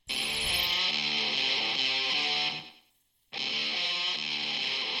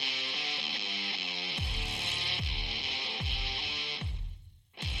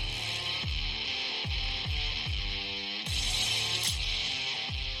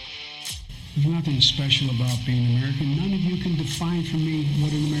There's nothing special about being American. None of you can define for me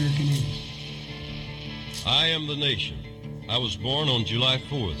what an American is. I am the nation. I was born on July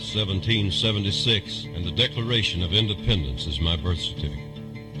 4th, 1776, and the Declaration of Independence is my birth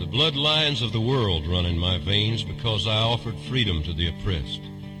certificate. The bloodlines of the world run in my veins because I offered freedom to the oppressed.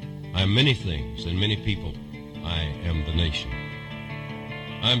 I am many things and many people. I am the nation.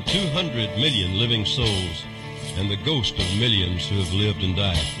 I am 200 million living souls and the ghost of millions who have lived and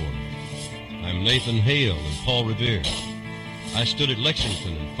died for me. I am Nathan Hale and Paul Revere. I stood at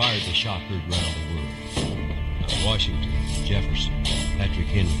Lexington and fired the shot heard round the world. I'm Washington, Jefferson, Patrick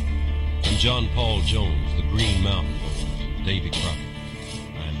Henry. I'm John Paul Jones, the Green Mountain Boys, Davy Crockett.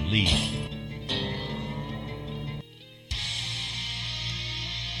 I'm Lee.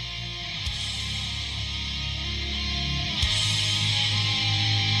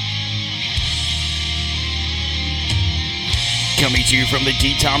 Coming to you from the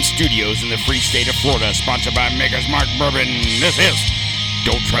D-Tom Studios in the free state of Florida, sponsored by Maker's Mark Bourbon. This is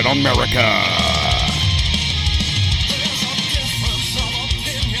Don't Tread on America.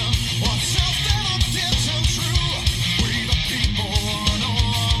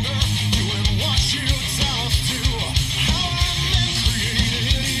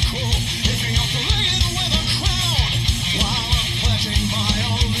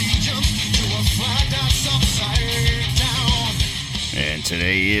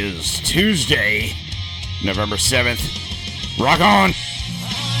 Today is Tuesday, November 7th. Rock on!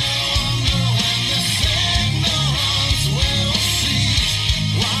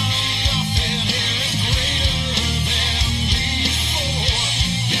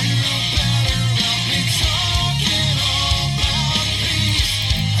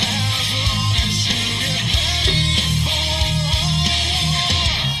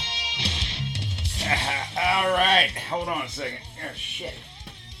 All right, hold on a second. Oh, shit.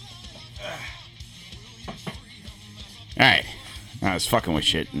 Alright. I was fucking with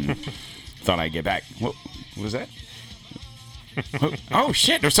shit and thought I'd get back. What was that? Oh,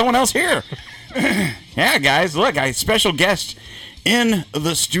 shit. There's someone else here. Yeah, guys. Look, I special guest in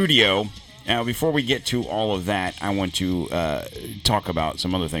the studio. Now, before we get to all of that, I want to talk about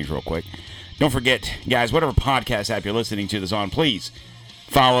some other things real quick. Don't forget, guys, whatever podcast app you're listening to this on, please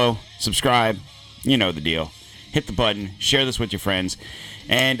follow, subscribe. You know the deal. Hit the button. Share this with your friends.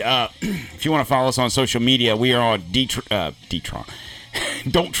 And if you want to follow us on social media, we are on Don't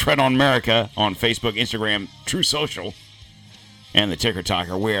Tread on America on Facebook, Instagram, True Social, and the Ticker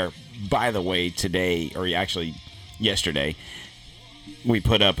Talker, where, by the way, today, or actually yesterday, we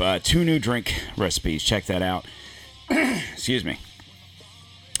put up 2 new drink recipes. Check that out. Excuse me.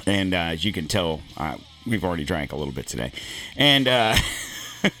 And as you can tell, we've already drank a little bit today. And we're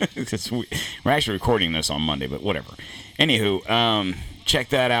actually recording this on Monday, but whatever. Anywho, check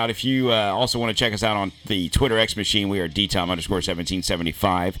that out. If you also want to check us out on the Twitter X machine, we are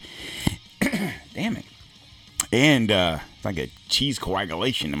DTOM_1775. Damn it. And like a cheese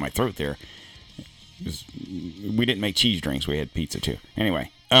coagulation in my throat there. We didn't make cheese drinks. We had pizza too.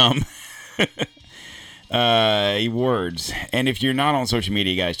 Anyway, words. And if you're not on social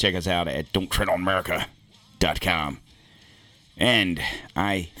media, guys, check us out at don'ttreadonamerica.com. And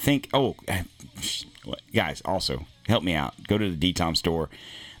I think, guys, also, help me out. Go to the D-Tom store.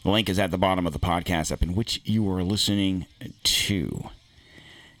 The link is at the bottom of the podcast app in which you are listening to.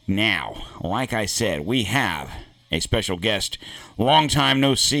 Now, like I said, we have a special guest, long time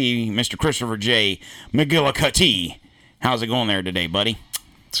no see, Mr. Christopher J. McGillicuddy. How's it going there today, buddy?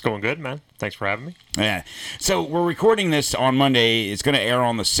 It's going good, man. Thanks for having me. Yeah. So we're recording this on Monday. It's going to air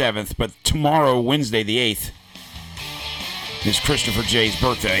on the 7th, but tomorrow, Wednesday the 8th, is Christopher J's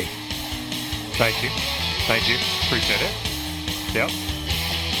birthday. Thank you. Thank you. Appreciate it. Yep.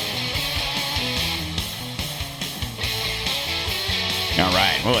 All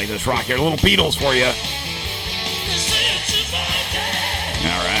right. Well, let's rock here. A little Beatles for you.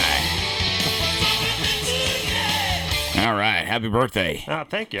 All right. All right. Happy birthday. Oh,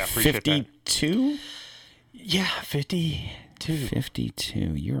 thank you. I appreciate 52? that. Yeah, 52.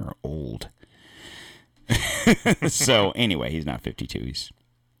 52. You're old. So, anyway, he's not 52. He's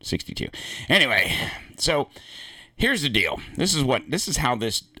 62. Anyway, so here's the deal. This is how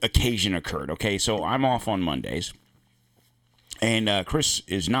this occasion occurred, okay? So, I'm off on Mondays. And Chris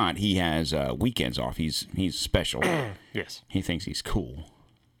is not. He has weekends off. He's special. Yes. He thinks he's cool.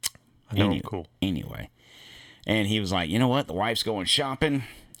 I know I'm cool. Anyway. And he was like, you know what? The wife's going shopping.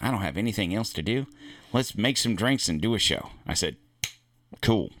 I don't have anything else to do. Let's make some drinks and do a show. I said,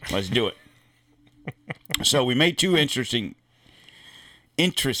 cool. Let's do it. So we made 2 interesting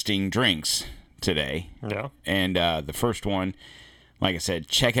drinks today. Yeah. And the first one, Like I said,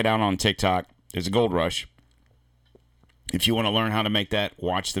 check it out on TikTok. It's a gold rush. If you want to learn how to make that,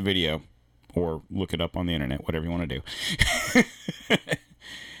 watch the video or look it up on the internet, whatever you want to do.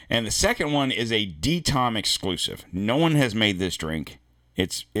 And the second one is a D-Tom exclusive. No one has made this drink.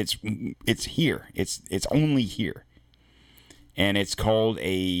 It's here. It's only here. And it's called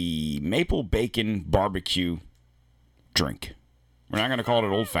a maple bacon barbecue drink. We're not going to call it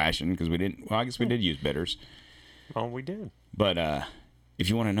old fashioned because we didn't. Well, I guess we did use bitters. Oh, we did. But if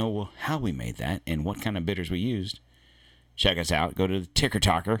you want to know how we made that and what kind of bitters we used, check us out. Go to the Ticker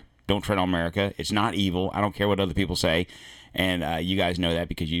Talker. Don't tread on America. It's not evil. I don't care what other people say. And you guys know that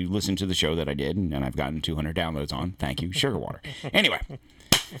because you listened to the show that I did, and I've gotten 200 downloads on. Thank you, Sugar Water. Anyway,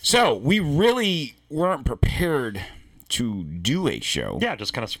 so we really weren't prepared to do a show. Yeah,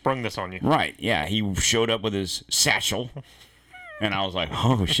 just kind of sprung this on you. Right, yeah. He showed up with his satchel, and I was like,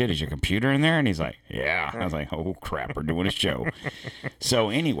 oh, shit, is your computer in there? And he's like, yeah. I was like, oh, crap, we're doing a show. So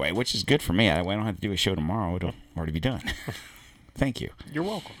anyway, which is good for me. I don't have to do a show tomorrow. It'll already be done. Thank you. You're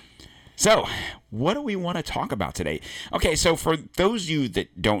welcome. So, what do we want to talk about today? Okay, so for those of you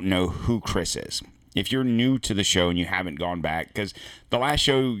that don't know who Chris is, if you're new to the show and you haven't gone back, because the last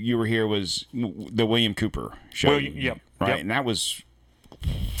show you were here was the William Cooper show. Yep. Right? Yep. And that was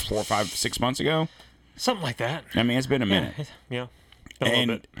 4, 5, 6 months ago? Something like that. I mean, it's been a minute. Yeah. Been a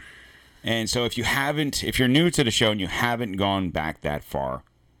little bit. And so if you're new to the show and you haven't gone back that far,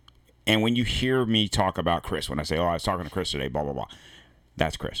 and when you hear me talk about Chris, when I say, oh, I was talking to Chris today, blah, blah, blah,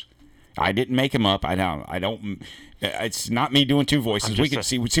 that's Chris. I didn't make him up. I don't. It's not me doing two voices. We can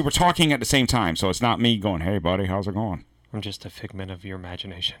see we're talking at the same time, so it's not me going, "Hey, buddy, how's it going?" I'm just a figment of your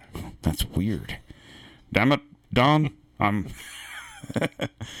imagination. That's weird. Damn it, Don. I'm.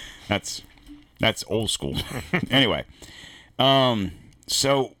 That's old school. Anyway,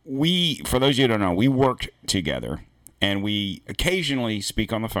 so for those of you who don't know, we worked together, and we occasionally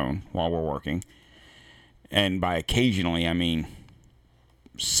speak on the phone while we're working, and by occasionally I mean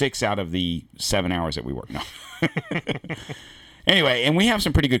 6 out of the 7 hours that we work. No. Anyway, and we have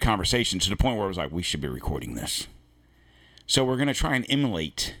some pretty good conversations to the point where it was like, we should be recording this. So we're going to try and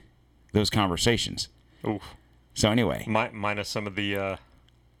emulate those conversations. Oof. So anyway. Minus some of the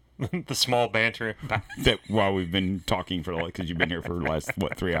the small banter. That while we've been talking for, because you've been here for the last,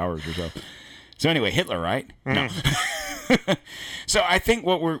 3 hours or so. So anyway, Hitler, right? No. So I think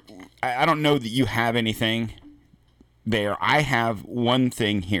I don't know that you have anything there. I have one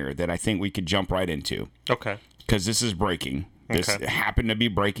thing here that I think we could jump right into. Okay. Because this is breaking. This happened to be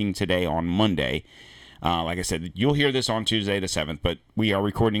breaking today on Monday. Like I said, you'll hear this on Tuesday the 7th, but we are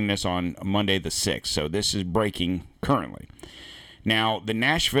recording this on Monday the 6th. So this is breaking currently. Now, the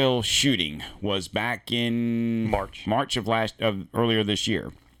Nashville shooting was back in March of earlier this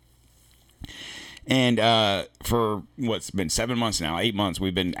year. And for what's been 7 months now, 8 months,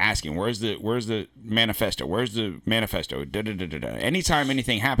 we've been asking, where's the manifesto? Where's the manifesto? Anytime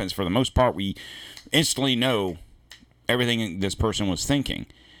anything happens, for the most part, we instantly know everything this person was thinking.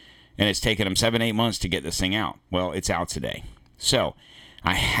 And it's taken them 7, 8 months to get this thing out. Well, it's out today. So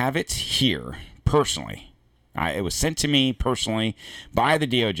I have it here personally. It was sent to me personally by the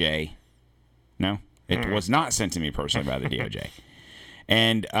DOJ. No, it was not sent to me personally by the DOJ.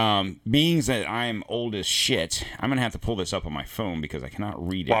 And being that I'm old as shit, I'm going to have to pull this up on my phone because I cannot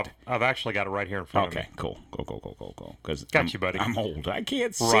read it. Well, I've actually got it right here in front of me. Okay, cool. Because Got you, buddy. I'm old. I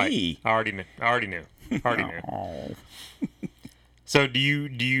can't Right. see. I already knew. Oh. So do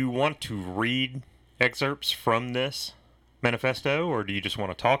you want to read excerpts from this manifesto, or do you just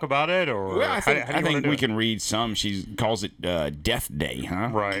want to talk about it? Or Well, I think, how do you wanna do we it? can read some. She calls it Death Day, huh?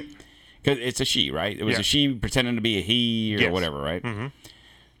 Right. Because it's a she, right? It was a she pretending to be a he or Yes. whatever, right? Mm-hmm.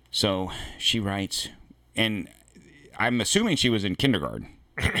 So she writes, and I'm assuming she was in kindergarten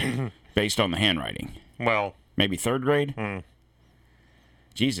based on the handwriting. Well, Maybe 3rd grade?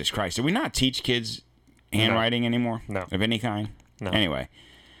 Jesus Christ. Do we not teach kids handwriting anymore? No. Of any kind? No. Anyway.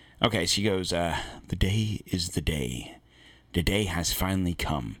 Okay, she goes, the day is the day. The day has finally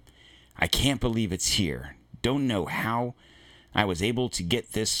come. I can't believe it's here. Don't know how I was able to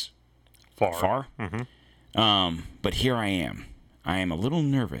get this far. Mm-hmm. But here I am. I am a little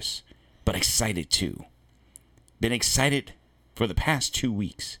nervous, but excited too. Been excited for the past 2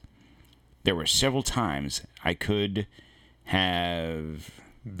 weeks. There were several times I could have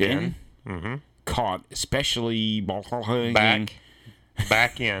been caught, especially back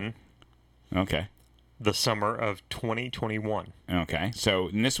in Okay. the summer of 2021. Okay. So,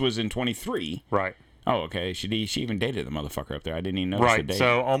 and this was in 23. Right. Oh, okay. She even dated the motherfucker up there. I didn't even notice the Right. date.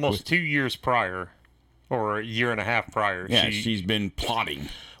 So almost 2 years prior, or a year and a half prior. Yeah, she's been plotting.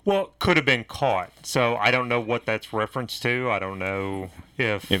 Well, could have been caught. So I don't know what that's reference to. I don't know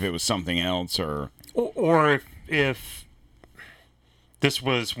if it was something else or if this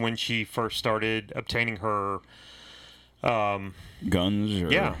was when she first started obtaining her guns.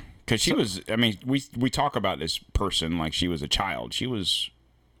 Or, yeah. Because she was, I mean, we talk about this person like she was a child. She was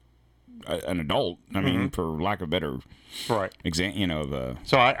an adult. I mean, for lack of a better right example,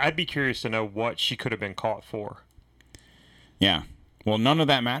 So I'd be curious to know what she could have been caught for. Yeah. Well, none of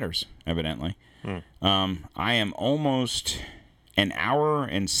that matters, evidently. I am almost an hour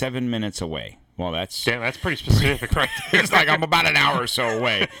and 7 minutes away. Well, that's pretty specific, right there. It's like I'm about an hour or so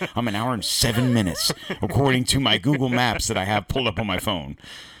away. I'm an hour and 7 minutes, according to my Google Maps that I have pulled up on my phone.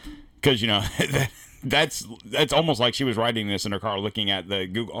 Because that's almost like she was writing this in her car, looking at the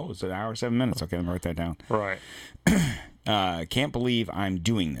Google. Oh, it's an hour and 7 minutes. Okay, let me write that down. Right. Can't believe I'm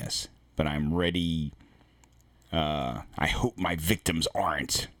doing this, but I'm ready. I hope my victims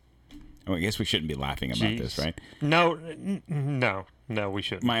aren't. Oh, I guess we shouldn't be laughing about this, right? No, we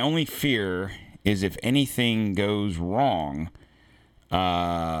shouldn't. My only fear is if anything goes wrong,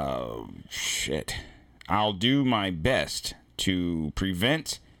 shit. I'll do my best to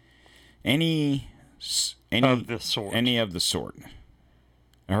prevent any of the sort. Any of the sort.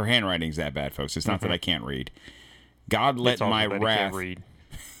 Her handwriting's that bad, folks. It's not that I can't read. God let my wrath.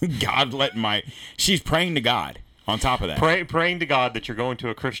 God let my. She's praying to God. On top of that, praying to God that you're going to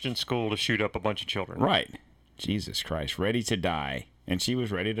a Christian school to shoot up a bunch of children. Right. Jesus Christ, ready to die, and she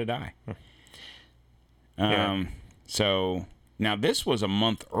was ready to die. So now this was a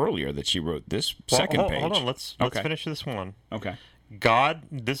month earlier that she wrote this second page. Hold on, let's finish this one. Okay. God,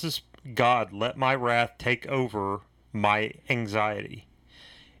 let my wrath take over my anxiety.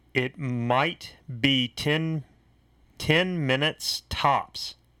 It might be 10 minutes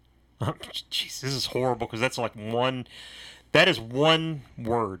tops. Jeez, this is horrible because that's like that is one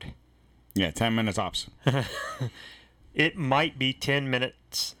word. Yeah, 10 minutes tops. It might be 10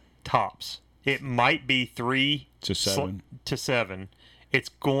 minutes tops. It might be 3 to 7. To 7. It's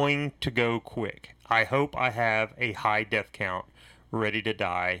going to go quick. I hope I have a high death count ready to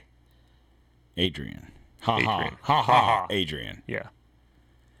die. Adrian. Adrian. Adrian. Yeah.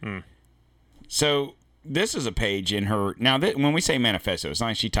 So this is a page in her. Now, when we say manifesto, it's not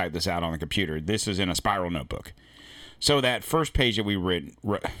like she typed this out on the computer. This is in a spiral notebook. So that first page that we wrote.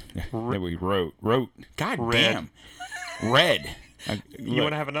 God damn. Read. You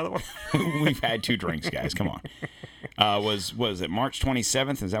want to have another one? We've had 2 drinks, guys. Come on. Was it March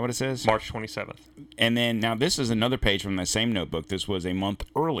 27th? Is that what it says? March 27th. And then now this is another page from that same notebook. This was a month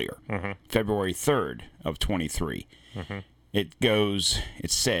earlier, February 3rd of 23. It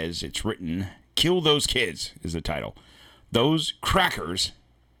says, it's written, "Kill those kids" is the title. Those crackers.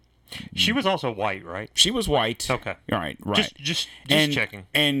 She was also white, right? She was white. Okay. All right, right. Just checking.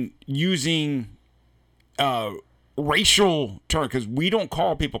 And using racial terms, because we don't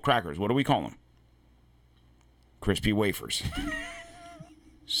call people crackers. What do we call them? Crispy wafers.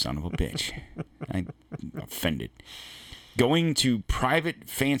 Son of a bitch. I'm offended. Going to private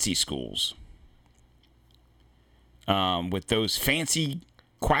fancy schools with those fancy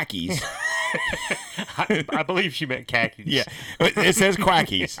quackies. I believe she meant khakis. Yeah, it says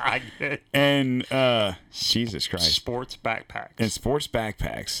quackies. I get it. And Jesus Christ, sports backpacks. And sports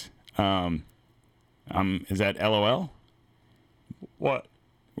backpacks. Is that LOL? What?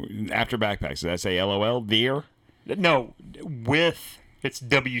 After backpacks, does that say LOL? There? No, it's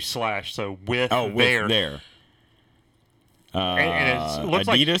W/, so with with there. And it looks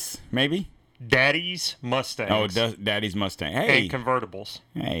Adidas, maybe? Daddy's Mustangs. Oh, Daddy's Mustang. Hey. And convertibles.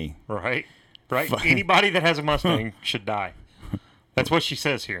 Hey. Right? Anybody that has a Mustang should die. That's what she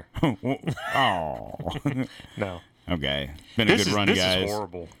says here. Oh. No. Okay. Been a good run, guys. This is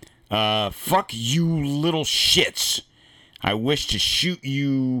horrible. Fuck you little shits. I wish to shoot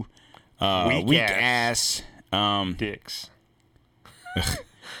you weak ass dicks.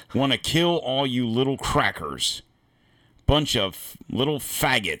 Want to kill all you little crackers. Bunch of little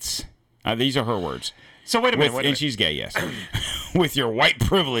faggots. These are her words. So wait a minute. And she's gay, yes. With your white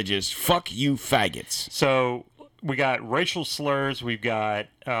privileges, fuck you faggots. So we got racial slurs. We've got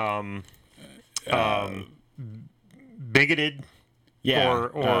bigoted. Yeah. Or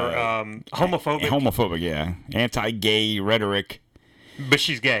homophobic. Homophobic, yeah. Anti-gay rhetoric. But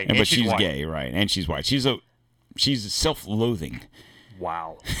she's gay. But she's white. gay, right. And she's white. She's self-loathing.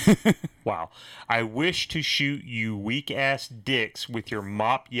 Wow. Wow. I wish to shoot you weak-ass dicks with your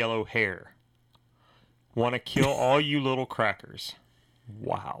mop yellow hair. Want to kill all you little crackers.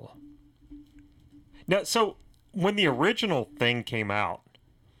 Wow. Now, so when the original thing came out,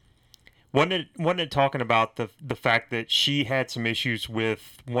 Wasn't it talking about the fact that she had some issues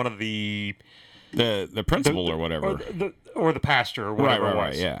with one of the principal or whatever, or the pastor or whatever it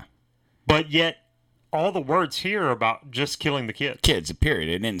was? Right, yeah. But yet, all the words here are about just killing the kids. Kids, period.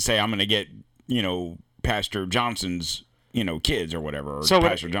 It didn't say I'm going to get, Pastor Johnson's, kids or whatever. Or So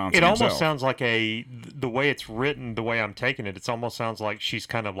Pastor Johnson it almost himself. sounds like the way it's written, the way I'm taking it, it almost sounds like she's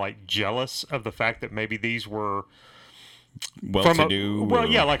kind of like jealous of the fact that maybe these were well-to-do.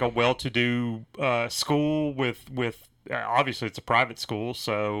 like a well-to-do school with obviously it's a private school,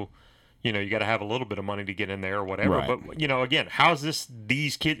 so you got to have a little bit of money to get in there or whatever. Right. But again, how's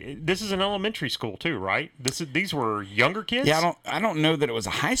these kids? This is an elementary school too, right? These were younger kids. Yeah, I don't know that it was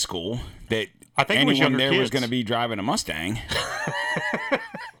a high school that I think anyone it was younger there kids. was going to be driving a Mustang,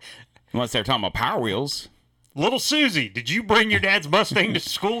 unless they're talking about Power Wheels. Little Susie, did you bring your dad's Mustang to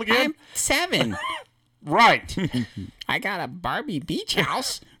school again? I'm 7. Right. I got a Barbie beach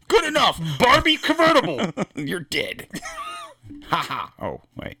house. Good enough. Barbie convertible. You're dead. Ha ha. Oh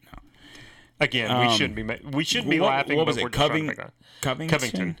wait, no. Again, we shouldn't be laughing. What was but it? we're just trying to figure out.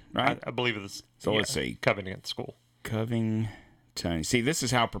 Covington, right? I believe it's. So let's see. Covington School. Covington. See, this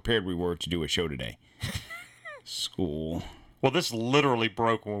is how prepared we were to do a show today. School. Well, this literally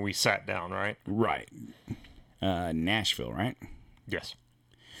broke when we sat down, right? Right. Nashville, right? Yes.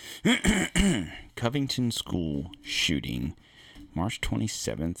 Covington School shooting, March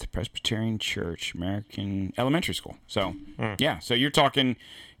 27th, Presbyterian Church, American Elementary School. So, yeah. So you're talking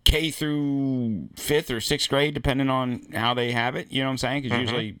K through 5th or 6th grade, depending on how they have it. You know what I'm saying? Because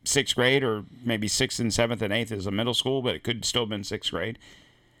usually 6th grade or maybe 6th and 7th and 8th is a middle school, but it could still have been 6th grade.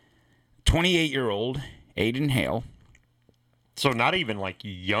 28-year-old Aiden Hale. So not even like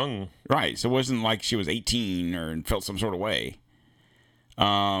young. Right. So it wasn't like she was 18 or felt some sort of way.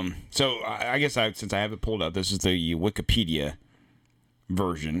 So I guess since I have it pulled up, this is the Wikipedia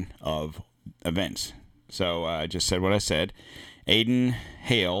version of events. So I just said what I said. Aiden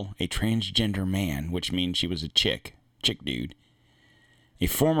Hale, a transgender man, which means she was a chick dude, a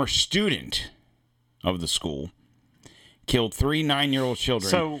former student of the school, killed 3 9-year-old children.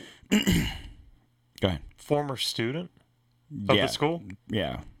 So, go ahead. Former student of the school?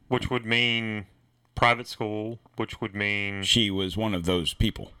 Yeah. Which would mean private school, which would mean She was one of those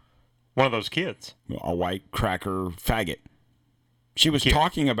people. one of those kids. A white cracker faggot. She was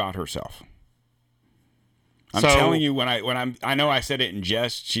talking about herself. I'm telling you, I know I said it in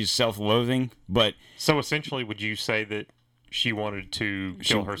jest. She's self-loathing, but So essentially, would you say that she wanted to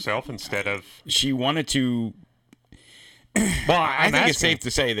kill herself instead of? she wanted to. Well, I think it's safe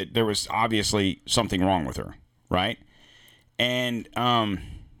to say that there was obviously something wrong with her, right? And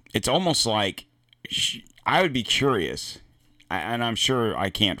it's almost like I would be curious, and I'm sure I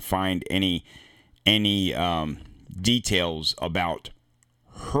can't find any details about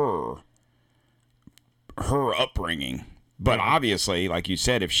her upbringing. But obviously, like you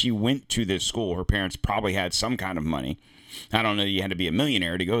said, if she went to this school, her parents probably had some kind of money. I don't know, you had to be a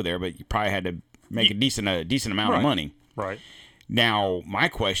millionaire to go there, but you probably had to make a decent amount of money. Right. Now, my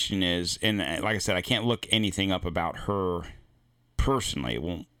question is, and like I said, I can't look anything up about her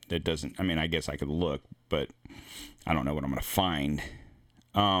personally. It doesn't. I mean, I guess I could look, but I don't know what I'm going to find.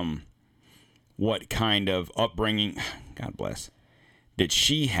 What kind of upbringing, God bless, did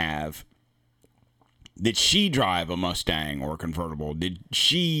she have? Did she drive a Mustang or a convertible? Did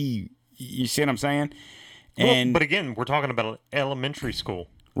she? You see what I'm saying? And but again, we're talking about elementary school.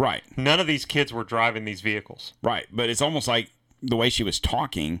 Right. None of these kids were driving these vehicles. Right. But it's almost like the way she was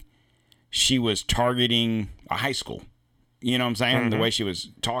talking, she was targeting a high school. You know what I'm saying? The way she was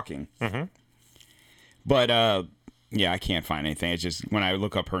talking. But, yeah, I can't find anything. It's just when I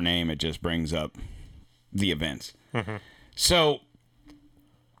look up her name, it just brings up the events. So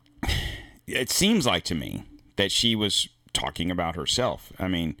it seems like to me that she was talking about herself. I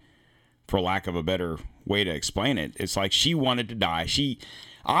mean, for lack of a better way to explain it, it's like she wanted to die.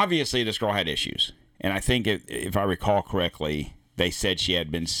 Obviously, this girl had issues. And I think, if I recall correctly, they said she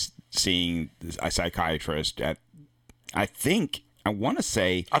had been seeing a psychiatrist at, I want to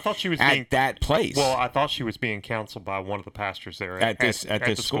say, I thought she was at that place. Well, I thought she was being counseled by one of the pastors there at this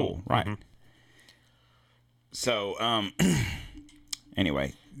the school. Right. So,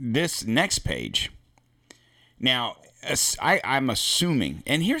 anyway, this next page. Now, I'm assuming,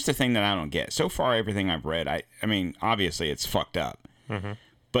 and here's the thing that I don't get. So far, everything I've read, I mean, obviously it's fucked up.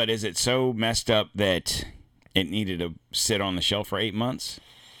 But is it so messed up that it needed to sit on the shelf for 8 months?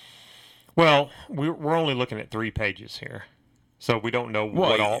 Well, we're only looking at 3 pages here. So we don't know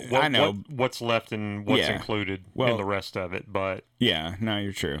what's left and what's included in the rest of it. But yeah, no,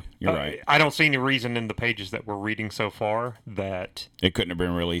 you're true. You're right. I don't see any reason in the pages that we're reading so far that it couldn't have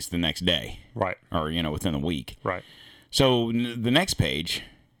been released the next day, right? Or within a week, right? So the next page,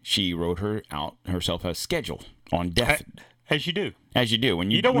 she wrote herself a schedule on death, as you do, when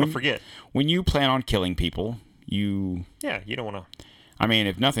you don't want to forget when you plan on killing people. You don't want to. I mean,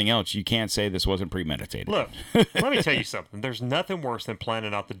 if nothing else, you can't say this wasn't premeditated. Look, let me tell you something. There's nothing worse than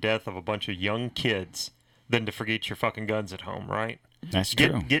planning out the death of a bunch of young kids than to forget your fucking guns at home, right? That's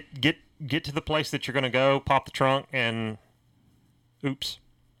true. Get to the place that you're going to go, pop the trunk, and whoops.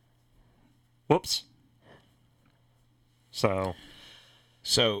 So,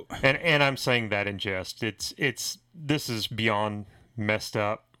 and I'm saying that in jest. This is beyond messed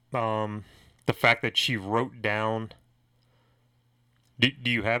up. The fact that she wrote down.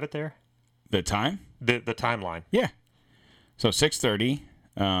 Do you have it there? The time? The timeline. Yeah. So 6:30,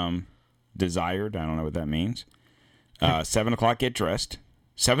 desired. I don't know what that means. 7 o'clock, get dressed.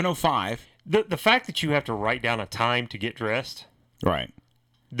 7:05. The fact that you have to write down a time to get dressed. Right.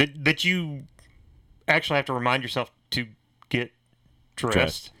 That you actually have to remind yourself to get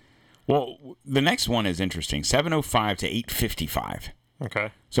dressed. Well, the next one is interesting. 7:05 to 8:55.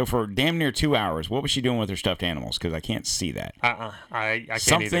 Okay. So for damn near 2 hours, what was she doing with her stuffed animals? Because I can't see that. I can't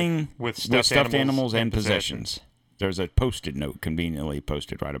Something either. With stuffed animals and possessions. There's a post-it note conveniently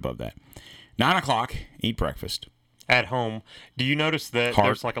posted right above that. 9 o'clock, eat breakfast. At home. Do you notice that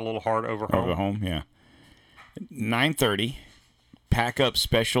there's like a little heart over home? Over home, yeah. 9:30, pack up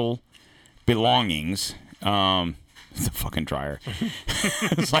special belongings. It's a fucking dryer.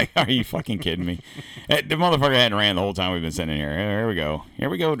 It's like, are you fucking kidding me? The motherfucker hadn't ran the whole time we've been sitting here. Here we go. Here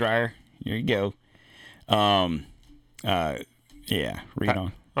we go, dryer. Here you go. Yeah, read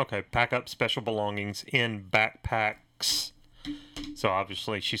on. Okay, pack up special belongings in backpacks. So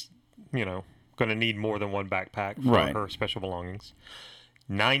obviously she's, going to need more than one backpack for her special belongings.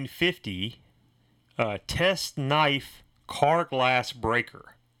 9:50, test knife car glass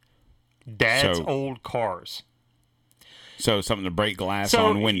breaker. Dad's old cars. So something to break glass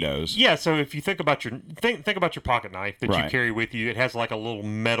on windows. Yeah. So if you think about your pocket knife that you carry with you, it has like a little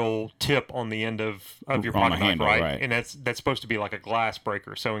metal tip on the end of your pocket knife, handle, right? And that's supposed to be like a glass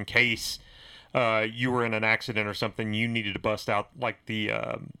breaker. So in case you were in an accident or something, you needed to bust out like the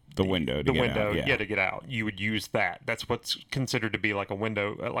window. To get out. You would use that. That's what's considered to be like a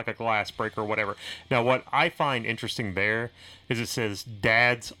window, like a glass breaker or whatever. Now, what I find interesting there is it says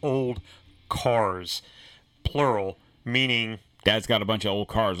Dad's old cars, plural. Meaning, Dad's got a bunch of old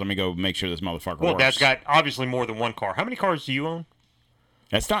cars. Let me go make sure this motherfucker works. Well, Dad's got obviously more than one car. How many cars do you own?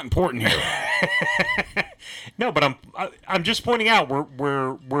 That's not important here. No, but I'm just pointing out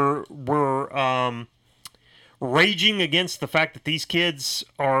we're raging against the fact that these kids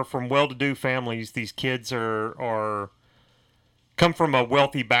are from well-to-do families. These kids are come from a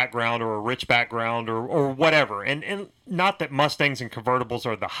wealthy background or a rich background or whatever. And not that Mustangs and convertibles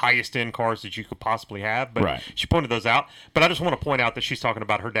are the highest end cars that you could possibly have, but she pointed those out. But I just want to point out that she's talking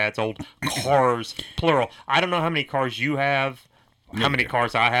about her dad's old cars, plural. I don't know how many cars you have, how many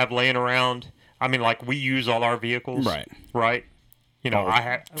cars I have laying around. I mean, like, we use all our vehicles. Right? I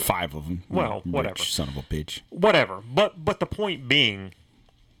have 5 of them. Well, whatever. Rich son of a bitch. Whatever. But the point being,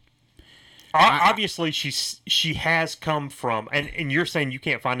 obviously, she has come from, and you're saying you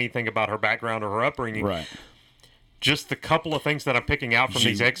can't find anything about her background or her upbringing. Right. Just the couple of things that I'm picking out from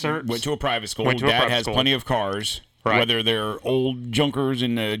these excerpts. Went to a private school. Dad has plenty of cars, whether they're old junkers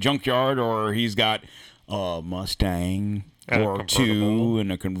in the junkyard or he's got a Mustang or 2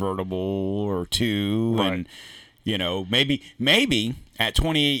 and a convertible or 2. And, maybe at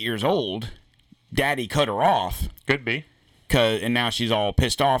 28 years old, Daddy cut her off. Could be. And now she's all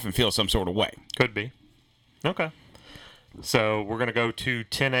pissed off and feels some sort of way. Could be. Okay. So we're going to go to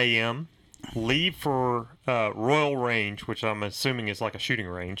 10 a.m. Leave for Royal Range, which I'm assuming is like a shooting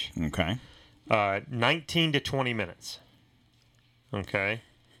range. Okay. 19 to 20 minutes. Okay.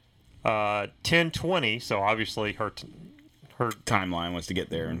 10:20. So obviously her timeline was to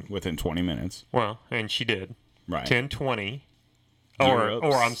get there within 20 minutes. Well, and she did. Right. 10:20.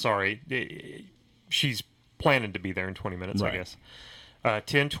 Or I'm sorry. She's planning to be there in 20 minutes, I guess.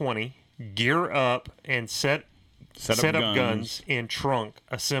 10:20. Gear up and set up guns in trunk.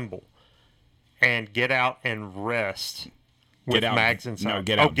 Assemble. And get out and rest with mags inside. No,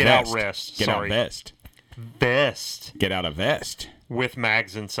 get out rest. Get out vest. Vest. Get out a vest. With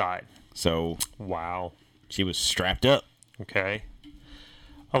mags inside. So. Wow. She was strapped up. Okay.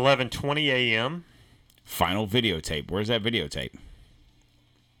 11:20 a.m. Final videotape. Where's that videotape?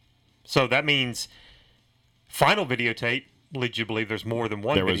 So that means final videotape leads you to believe there's more than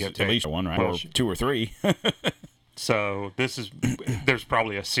one There was videotape. at least one, right? Well, Or two or three. so there's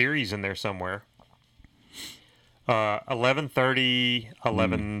probably a series in there somewhere. 11:30,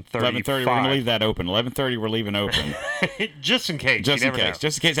 11:35. 11:30. We're gonna leave that open. 11:30. We're leaving open, Just in case. just you in never case. know.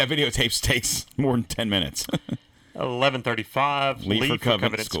 Just in case that videotape takes more than 10 minutes. 11:35. Leave for Leave for Covenant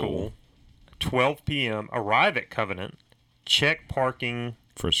Covenant School. 12 p.m. Arrive at Covenant. Check parking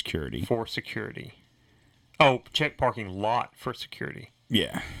For security. for security. Oh, check parking lot for security.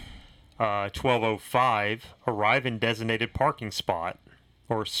 Yeah. 12:05. Arrive in designated parking spot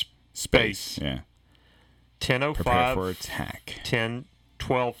or space. Yeah. 10:05. Prepare for attack.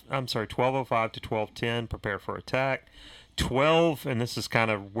 12:05 to 12:10. Prepare for attack. 12, and this is kind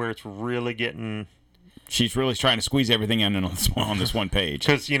of where it's really getting, She's really trying to squeeze everything in on this one page.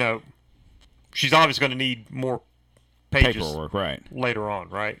 because she's obviously going to need more pages Paperwork, right? later on,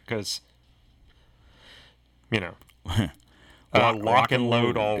 right? Because Lock lock and and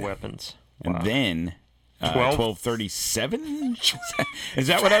load load. all weapons. And Wow. then 12:37. 12:37. Is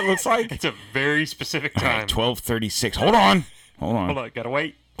that what that looks like? It's a very specific All right, time. 12:36. Hold on. Hold on, gotta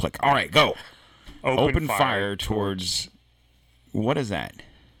wait. Click. All right, go. Open fire towards. What is that?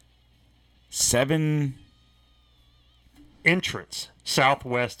 7. entrance,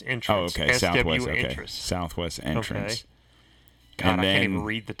 southwest Oh, entrance. okay. SW Southwest. Okay. entrance. Southwest entrance. God, And I can't then- even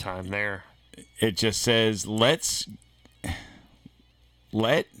read the time there. It just says, let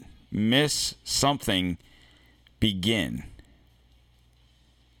Miss Something begin.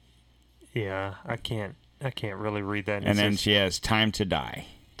 Yeah, I can't really read that. And then she has time to die.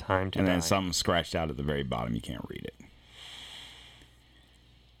 time to And die. then something scratched out at the very bottom. You can't read it.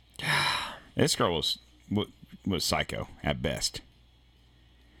 This girl was psycho at best.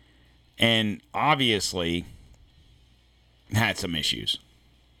 And obviously had some issues.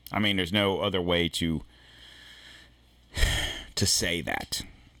 I mean, there's no other way to say that.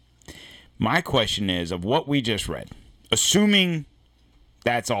 My question is, of what we just read, assuming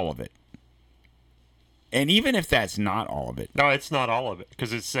that's all of it, and even if that's not all of it, No, it's not all of it,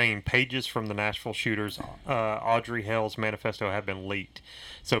 because it's saying pages from the Nashville shooters, Audrey Hale's manifesto have been leaked.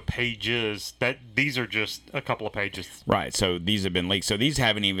 So pages, these are just a couple of pages. right, so these have been leaked. So these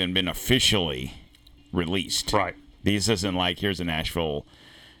haven't even been officially released. Right. These isn't like, here's a Nashville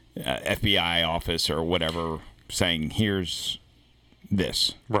FBI office or whatever saying, here's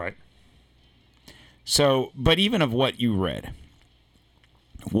this. Right. So, but even of what you read,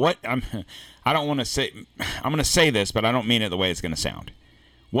 I don't want to say, I'm going to say this, but I don't mean it the way it's going to sound.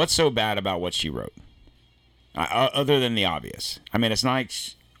 What's so bad about what she wrote? Other than the obvious. I mean, it's not like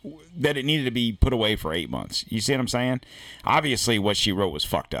that it needed to be put away for 8 months. You see what I'm saying? Obviously, what she wrote was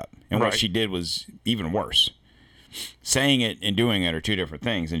fucked up. And what Right. she did was even worse. Saying it and doing it are two different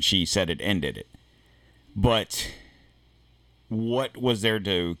things, and she said it and did it. But what was there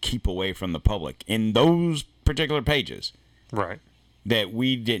to keep away from the public in those particular pages Right. that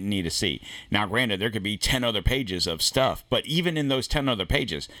we didn't need to see? Now, granted, there could be 10 other pages of stuff, but even in those 10 other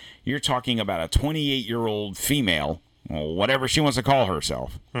pages, you're talking about a 28-year-old female, or whatever she wants to call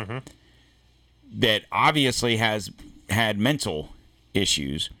herself, that obviously has had mental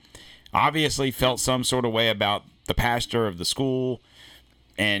issues, obviously felt some sort of way about the pastor of the school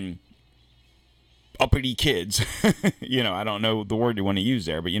and uppity kids. I don't know the word you want to use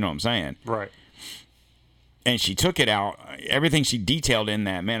there, but you know what I'm saying. Right. And she took it out. Everything she detailed in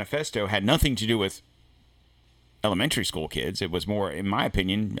that manifesto had nothing to do with elementary school kids. It was more, in my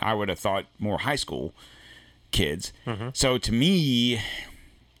opinion, I would have thought more high school kids. So to me,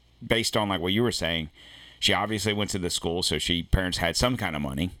 based on like what you were saying, she obviously went to the school, so parents had some kind of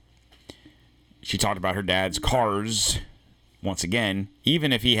money. She talked about her dad's cars. Once again,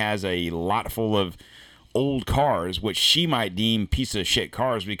 even if he has a lot full of old cars, which she might deem piece of shit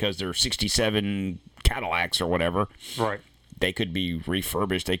cars because they're 67 Cadillacs or whatever. Right. They could be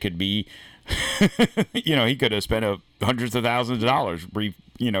refurbished. They could be, he could have spent hundreds of thousands of dollars,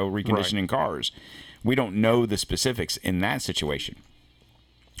 reconditioning cars. We don't know the specifics in that situation.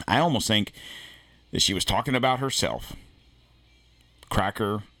 I almost think that she was talking about herself.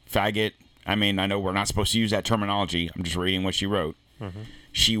 Cracker, faggot. I mean, I know we're not supposed to use that terminology. I'm just reading what she wrote.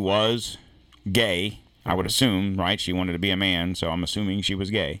 She was gay, I would assume, right? She wanted to be a man, so I'm assuming she was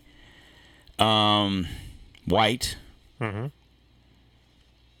gay. White.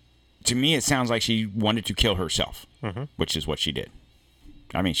 To me, it sounds like she wanted to kill herself, which is what she did.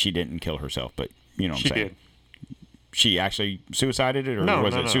 I mean, she didn't kill herself, but you know what I'm saying. Did. She actually suicided it, or No,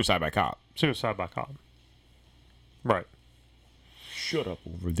 was no, it no. suicide by cop? Suicide by cop. Right. Shut up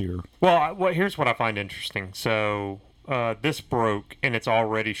over there. Well, here's what I find interesting. So this broke, and it's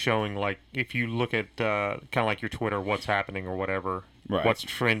already showing, like, if you look at kind of like your Twitter, what's happening or whatever, Right. what's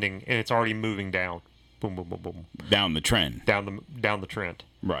trending, and it's already moving down. Boom, boom, boom, boom. Down the trend. Down the trend.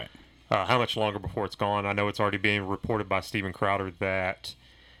 Right. How much longer before it's gone? I know it's already being reported by Steven Crowder that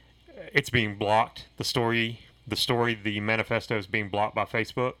it's being blocked. The manifesto is being blocked by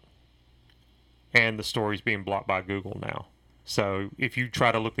Facebook, and the story is being blocked by Google now. So if you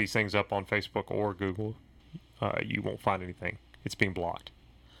try to look these things up on Facebook or Google, you won't find anything. It's being blocked.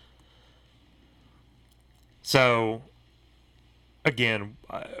 So, again,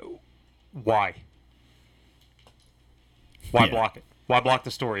 why? Why block it? Why block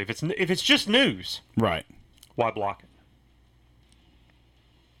the story? If it's just news, Right. why block it?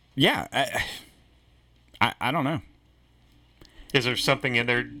 Yeah. I don't know. Is there something in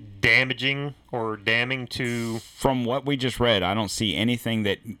there damaging or damning to? From what we just read, I don't see anything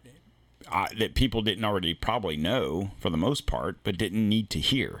that people didn't already probably know for the most part, but didn't need to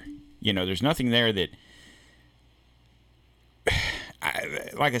hear. There's nothing there that,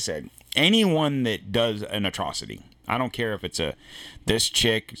 like I said, anyone that does an atrocity, I don't care if it's this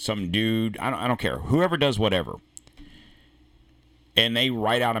chick, some dude, I don't care. Whoever does whatever, and they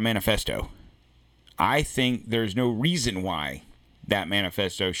write out a manifesto, I think there's no reason why that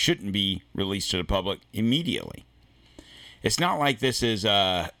manifesto shouldn't be released to the public immediately. It's not like this is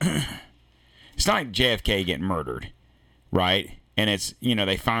it's not like JFK getting murdered, right? And it's,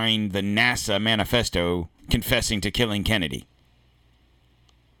 they find the NASA manifesto confessing to killing Kennedy.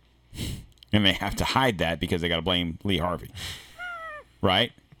 And they have to hide that because they got to blame Lee Harvey.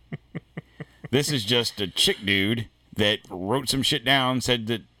 Right? This is just a chick dude that wrote some shit down, said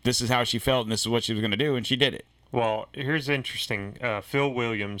that this is how she felt and this is what she was going to do, and she did it. Well, here's interesting. Phil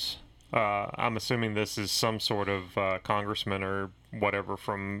Williams, I'm assuming this is some sort of congressman or whatever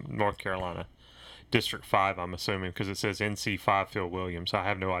from North Carolina. District 5, I'm assuming, because it says NC5 Phil Williams. I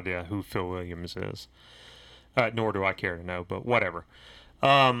have no idea who Phil Williams is. Nor do I care to know, but whatever.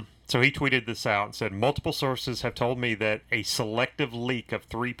 So he tweeted this out and said, multiple sources have told me that a selective leak of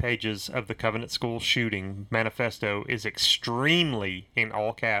 3 pages of the Covenant School shooting manifesto is extremely, in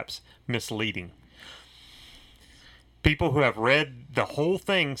all caps, misleading. People who have read the whole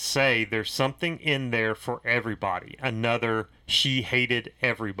thing say there's something in there for everybody. Another, she hated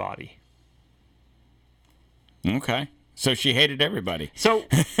everybody. Okay. So she hated everybody. So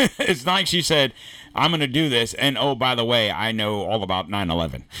it's not like she said, I'm going to do this, and oh, by the way, I know all about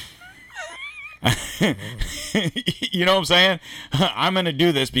 9/11. You know what I'm saying? I'm going to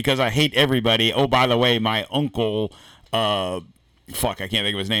do this because I hate everybody. Oh, by the way, my uncle, I can't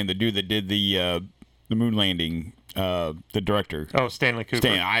think of his name, the dude that did the moon landing, the director. Oh, Stanley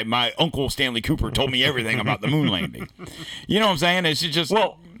Cooper. My uncle Stanley Cooper told me everything about the moon landing. You know what I'm saying? It's just...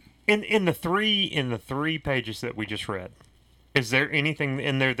 Well, in the three pages that we just read, is there anything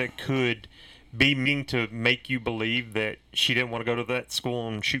in there that could be mean to make you believe that she didn't want to go to that school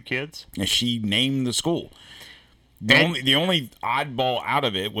and shoot kids? And she named the school. The only oddball out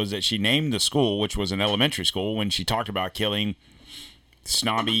of it was that she named the school, which was an elementary school, when she talked about killing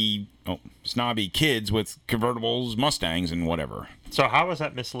snobby kids with convertibles, Mustangs, and whatever. So how is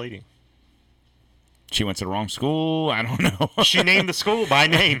that misleading? She went to the wrong school. I don't know. She named the school by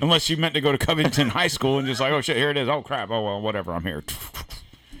name. Unless she meant to go to Covington High School and just like, oh shit, here it is. Oh crap. Oh well, whatever. I'm here.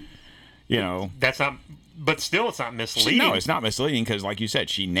 That's not. But still, it's not misleading. No, it's not misleading because, like you said,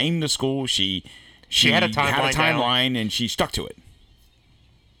 she named the school. She had a timeline and she stuck to it.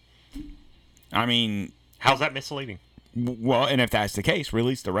 I mean, how's that misleading? Well, and if that's the case,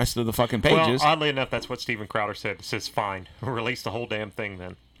 release the rest of the fucking pages. Well, oddly enough, that's what Steven Crowder said. It says, fine, release the whole damn thing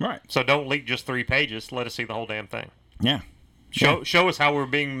then. Right. So don't leak just 3 pages. Let us see the whole damn thing. Yeah. Show us how we're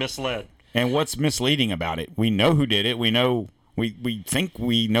being misled. And what's misleading about it? We know who did it. We know, we think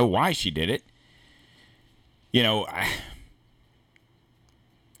we know why she did it.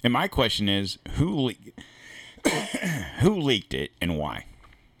 And my question is, who leaked it and why?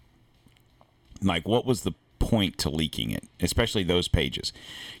 Like, what was the point to leaking it, especially those pages?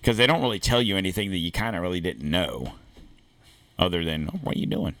 Because they don't really tell you anything that you kind of really didn't know, other than, oh, what are you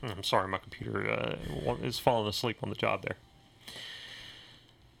doing? I'm sorry, my computer is falling asleep on the job there.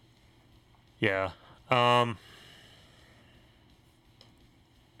 Yeah.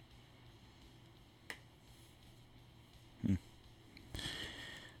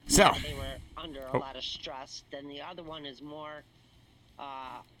 So they were under a lot of stress. Then the other one is more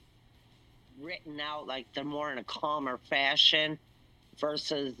written out, like they're more in a calmer fashion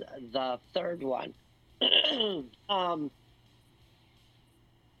versus the third one.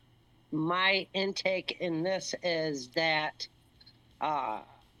 My intake in this is that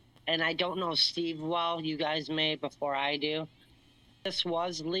and I don't know Steve well, you guys may before I do. This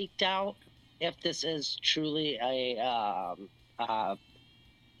was leaked out. If this is truly a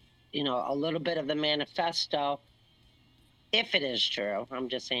little bit of the manifesto, if it is true, I'm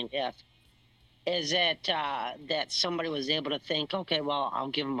just saying if, is it that somebody was able to think, okay, well, I'll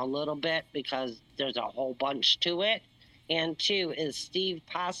give them a little bit because there's a whole bunch to it? And two, is Steve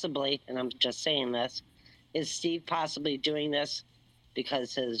possibly, and I'm just saying this, is Steve possibly doing this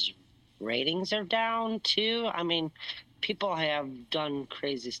because his ratings are down too? I mean, people have done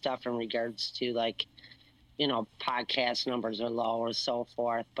crazy stuff in regards to, like, podcast numbers are low or so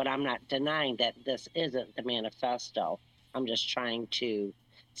forth, but I'm not denying that this isn't the manifesto. I'm just trying to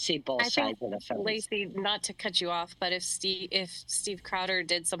see both sides of the fence. Lacey, not to cut you off, but if Steve Crowder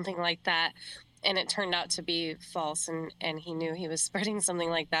did something like that and it turned out to be false and he knew he was spreading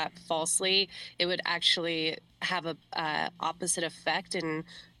something like that falsely, it would actually have a opposite effect and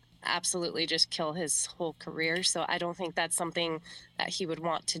absolutely just kill his whole career. So I don't think that's something that he would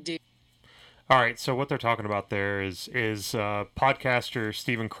want to do. All right, so what they're talking about there is podcaster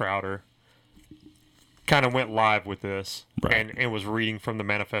Steven Crowder kind of went live with this, right, and was reading from the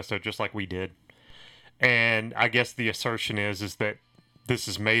manifesto just like we did. And I guess the assertion is that this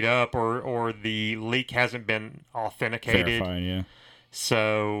is made up, or the leak hasn't been authenticated. Verified, yeah.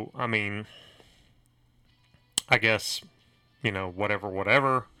 So, I mean, I guess,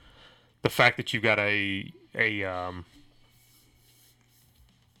 whatever. The fact that you've got a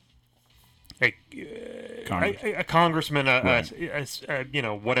congressman, right,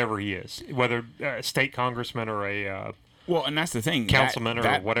 whatever he is, whether a state congressman or a well, and that's the thing, councilman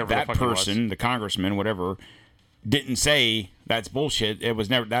or whatever that the fuck person, he was. the congressman, whatever, didn't say that's bullshit. It was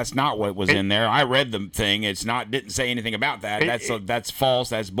never. That's not what was in there. I read the thing. It's not. Didn't say anything about that. That's false.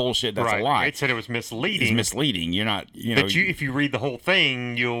 That's bullshit. That's right. a lie. It said it was misleading. It's misleading. You're not. But if you read the whole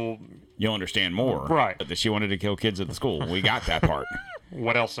thing, you'll understand more. Right. That she wanted to kill kids at the school. We got that part.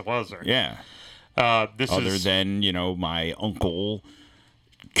 What else was there? Yeah. Other than my uncle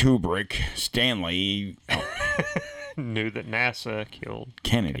Kubrick Stanley knew that NASA killed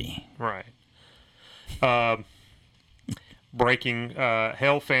Kennedy. Right. Breaking,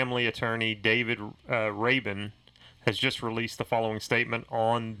 Hell family attorney David Rabin has just released the following statement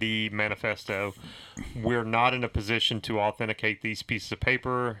on the manifesto. We're not in a position to authenticate these pieces of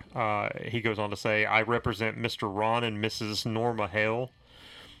paper. He goes on to say, I represent Mr. Ron and Mrs. Norma Hale.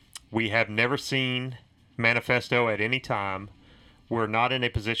 We have never seen manifesto at any time. We're not in a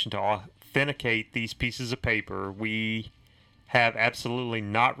position to authenticate these pieces of paper. We have absolutely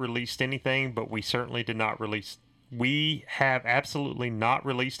not released anything, but we certainly did not release. We have absolutely not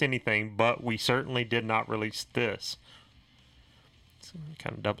released anything, but we certainly did not release this. So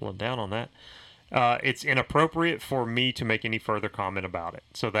kind of doubling down on that. It's inappropriate for me to make any further comment about it.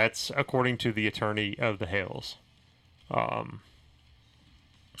 So that's according to the attorney of the Hales.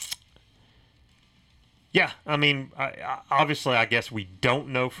 Yeah, I mean, obviously, I guess we don't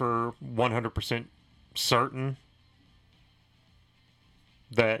know for 100% certain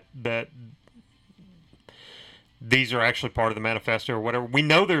that these are actually part of the manifesto or whatever. We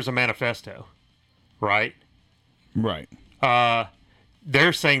know there's a manifesto, right? Right.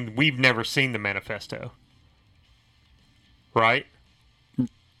 They're saying we've never seen the manifesto, right? Okay.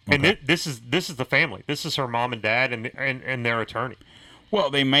 And this is the family. This is her mom and dad and their attorney. Well,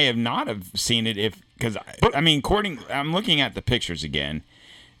 they may have not have seen it because I'm looking at the pictures again.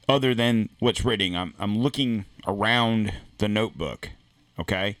 Other than what's written, I'm looking around the notebook,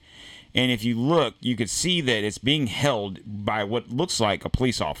 okay? And if you look, you could see that it's being held by what looks like a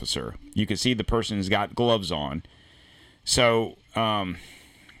police officer. You can see the person's got gloves on. So, I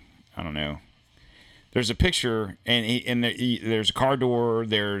don't know. There's a picture, and there's a car door.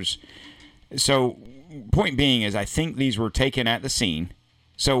 So, point being is, I think these were taken at the scene.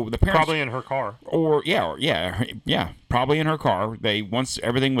 So the parents probably in her car, or probably in her car. Once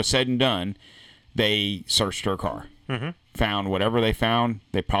everything was said and done, they searched her car, found whatever they found.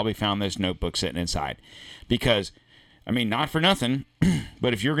 They probably found this notebook sitting inside, because, I mean, not for nothing,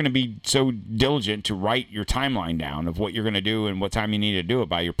 but if you're going to be so diligent to write your timeline down of what you're going to do and what time you need to do it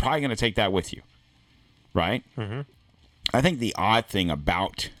by, you're probably going to take that with you, right? Mm-hmm. I think the odd thing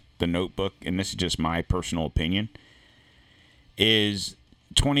about the notebook, and this is just my personal opinion, is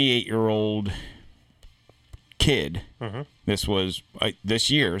 28-year-old kid. This was this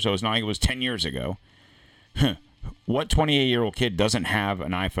year, so it's not like it was 10 years ago. What 28-year-old kid doesn't have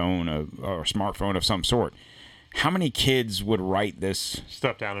an iPhone or a smartphone of some sort? How many kids would write this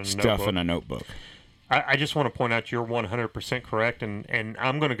stuff down in in a notebook? I just want to point out you're 100% correct, and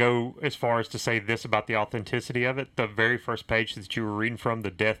I'm going to go as far as to say this about the authenticity of it. The very first page that you were reading from,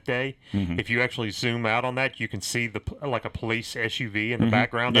 the death day, if you actually zoom out on that, you can see like a police SUV in the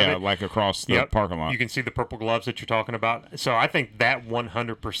background of it. Yeah, like across the parking lot. You can see the purple gloves that you're talking about. So I think that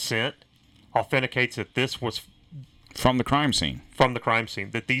 100% authenticates that this was from the crime scene. From the crime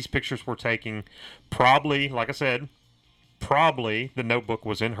scene. That these pictures were taken probably, like I said, probably the notebook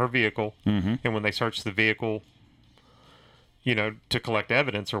was in her vehicle, and when they searched the vehicle, to collect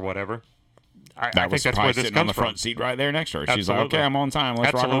evidence or whatever, I think that's where this sitting comes on the from. front seat right there next to her. She's Absolutely. like, okay, I'm on time.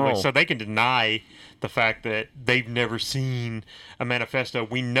 Let's rock and roll. So they can deny the fact that they've never seen a manifesto.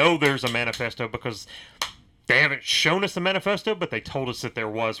 We know there's a manifesto because they haven't shown us the manifesto, but they told us that there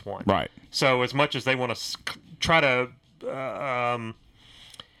was one. Right. So as much as they want to try to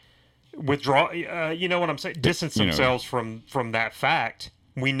withdraw, you know what I'm saying, distance themselves from that fact,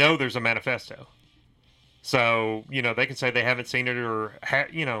 we know there's a manifesto. So, they can say they haven't seen it or,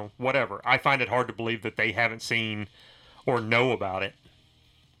 whatever. I find it hard to believe that they haven't seen or know about it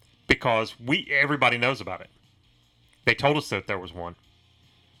because everybody knows about it. They told us that there was one.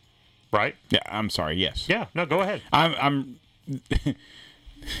 Right? Yeah, I'm sorry, yes. Yeah, no, go ahead. I'm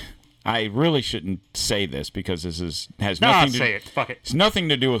I really shouldn't say this because this has No, nothing to say it. Fuck it. It's nothing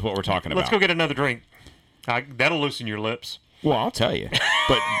to do with what we're talking about. Let's go get another drink. That'll loosen your lips. Well, I'll tell you.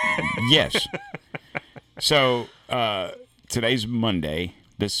 But yes. So, today's Monday.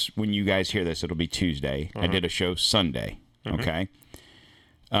 When you guys hear this, it'll be Tuesday. I did a show Sunday. Okay.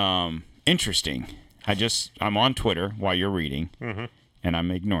 Interesting. I'm on Twitter while you're reading, and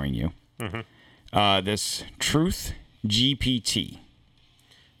I'm ignoring you. This Truth GPT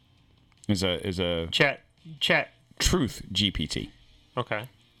is a chat. Truth GPT. Okay.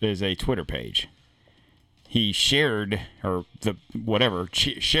 Is a Twitter page. He shared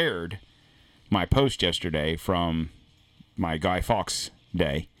shared my post yesterday from my Guy Fawkes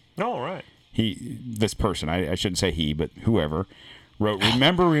day. Oh, all right. This person, I shouldn't say he, but whoever, wrote,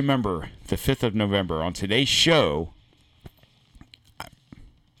 remember, the 5th of November. On today's show,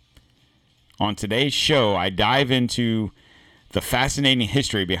 I dive into the fascinating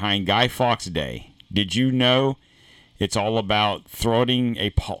history behind Guy Fawkes Day. Did you know it's all about thwarting a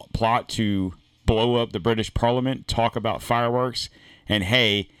plot to blow up the British Parliament, talk about fireworks, and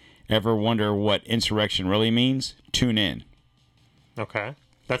hey, ever wonder what insurrection really means? Tune in. Okay.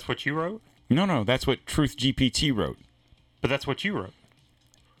 That's what you wrote? No, that's what Truth GPT wrote. But that's what you wrote.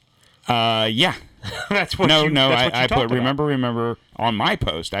 Yeah. That's what I put remember on my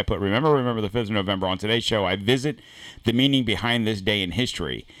post. I put remember the 5th of November. On today's show, I visit the meaning behind this day in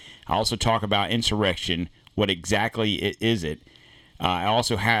history. I also talk about insurrection. What exactly is it? I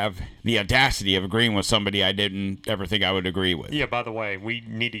also have the audacity of agreeing with somebody I didn't ever think I would agree with. Yeah, by the way, we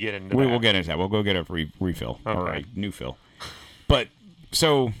need to get into that. We will get into that. We'll go get a refill or a new fill. But,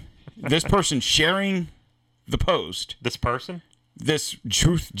 so, this person sharing the post. This person? This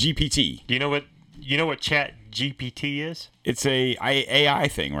Truth GPT. Do you know what Chat GPT is? It's a AI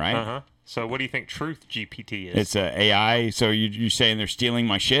thing, right? Uh-huh. So what do you think Truth GPT is? It's a AI. So you're saying they're stealing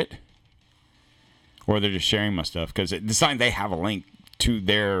my shit? Or they're just sharing my stuff? Because it's not, they have a link to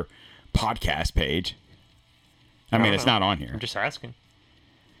their podcast page. I mean, it's not on here. I'm just asking.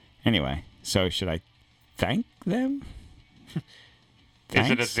 Anyway, so should I thank them? Is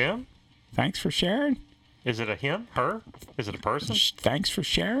it a them? Thanks for sharing. Is it a him? Her? Is it a person? Thanks for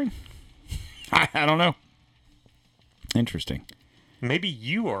sharing. I don't know. Interesting. Maybe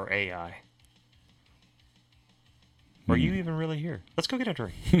you are AI. Are you even really here? Let's go get a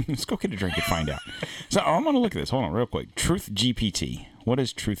drink. Let's go get a drink and find out. So I'm going to look at this. Hold on real quick. Truth GPT. What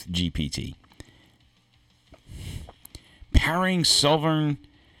is Truth GPT? Powering Sovereign...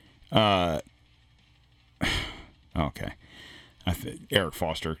 okay. Eric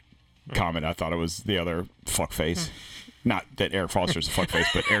Foster comment. I thought it was the other fuckface. Not that Eric Foster's a fuckface,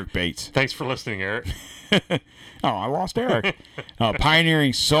 but Eric Bates. Thanks for listening, Eric. Oh, I lost Eric.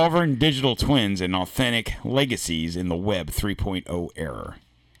 Pioneering sovereign digital twins and authentic legacies in the Web 3.0 era.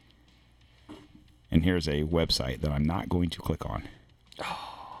 And here's a website that I'm not going to click on.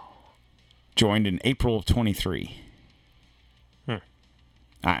 Joined in April of 23.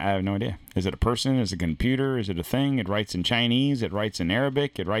 I have no idea. Is it a person? Is it a computer? Is it a thing? It writes in Chinese. It writes in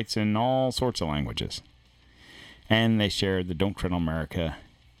Arabic. It writes in all sorts of languages. And they shared the Don't Tread on America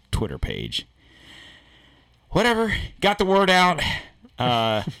Twitter page. Whatever. Got the word out.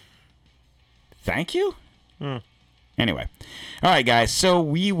 Thank you? Anyway. All right, guys. So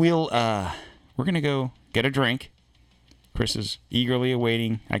we will... we're going to go get a drink. Chris is eagerly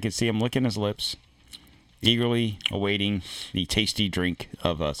awaiting. I can see him licking his lips. Eagerly awaiting the tasty drink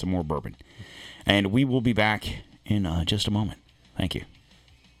of some more bourbon. And we will be back in just a moment. Thank you.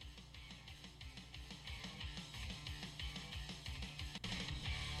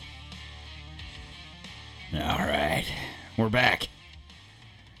 All right. We're back.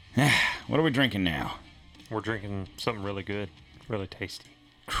 What are we drinking now? We're drinking something really good, really tasty.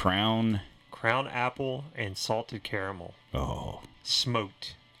 Crown apple and salted caramel. Oh.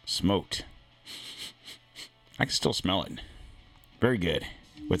 Smoked. I can still smell it. Very good.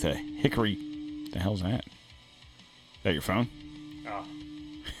 With a hickory. The hell's that? Is that your phone? Oh.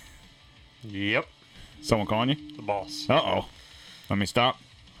 Yep. Someone calling you? The boss. Uh-oh. Let me stop.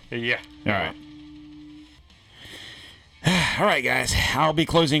 Yeah. All right. All right, guys. I'll be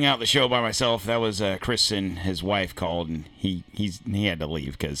closing out the show by myself. That was Chris and his wife called, and he had to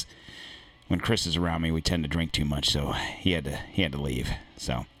leave because when Chris is around me, we tend to drink too much, so he had to leave.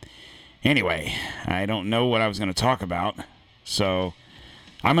 So anyway, I don't know what I was going to talk about, so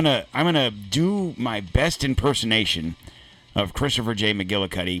I'm gonna do my best impersonation of Christopher J.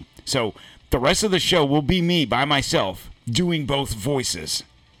 McGillicuddy. So the rest of the show will be me by myself doing both voices.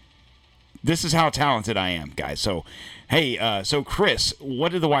 This is how talented I am, guys. So, hey, so Chris,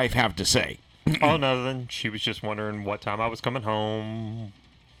 what did the wife have to say? Oh, nothing. She was just wondering what time I was coming home,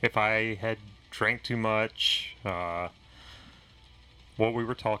 if I had drank too much, what we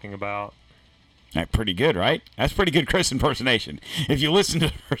were talking about. Pretty good, right? That's pretty good Chris impersonation. If you listen to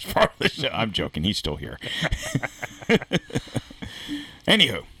the first part of the show, I'm joking. He's still here.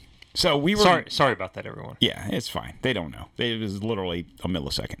 Anywho, so we were sorry about that, everyone. Yeah, it's fine. They don't know. It was literally a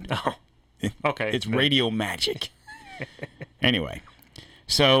millisecond. Oh, okay. It's radio magic. Anyway,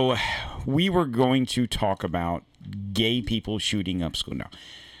 so we were going to talk about gay people shooting up school. No.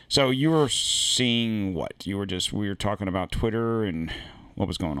 So you were seeing what? We were talking about Twitter and what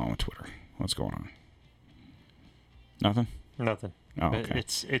was going on with Twitter. What's going on? Nothing? Nothing. Oh, okay.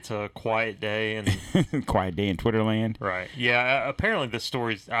 It's a quiet day and quiet day in Twitterland. Right. Yeah. Apparently the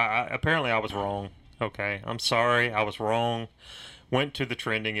story's. Apparently I was wrong. Okay. I'm sorry. I was wrong. Went to the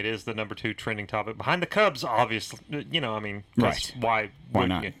trending. It is the number 2 trending topic behind the Cubs. Obviously, I mean, right? Why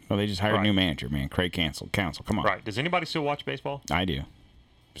not? Well, they just hired a new manager, man. Craig Counsell. Come on. Right. Does anybody still watch baseball? I do.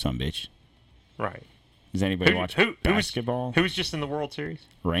 Some bitch. Right. Does anybody watch basketball? Who's just in the World Series?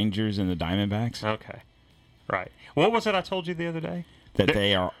 Rangers and the Diamondbacks. Okay. Right. What was it I told you the other day? That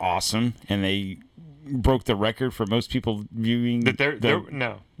they are awesome, and they broke the record for most people viewing. That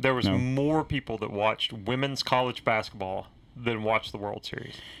there was more people that watched women's college basketball than watched the World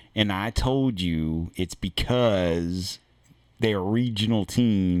Series. And I told you it's because they are regional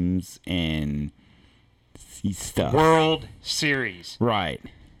teams and stuff. World Series. Right.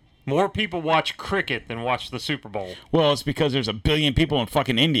 More people watch cricket than watch the Super Bowl. Well, it's because there's a billion people in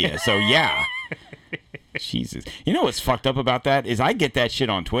fucking India, so yeah. Jesus. You know what's fucked up about that is I get that shit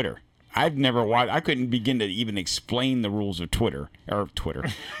on Twitter. I've never watched. I couldn't begin to even explain the rules of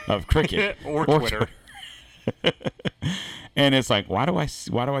of cricket or Twitter. And it's like, why do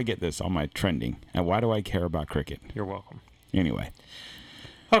I get this on my trending, and why do I care about cricket? You're welcome. Anyway,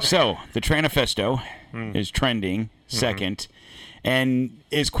 okay. So the Tranifesto is trending second, and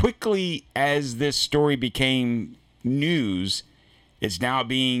as quickly as this story became news, it's now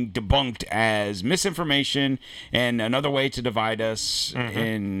being debunked as misinformation and another way to divide us,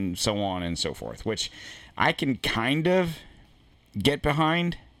 and so on and so forth, which I can kind of get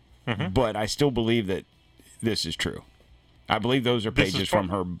behind, but I still believe that this is true. I believe those are pages from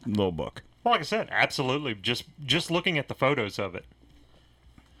her little book. Well, like I said, absolutely. Just looking at the photos of it,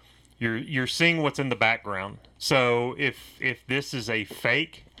 you're seeing what's in the background. So if this is a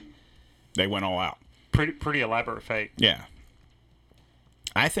fake, they went all out. Pretty elaborate fake. Yeah.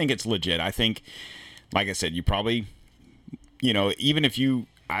 I think it's legit. I think, like I said, you probably, even if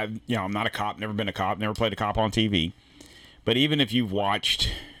I'm not a cop, never been a cop, never played a cop on TV, but even if you've watched,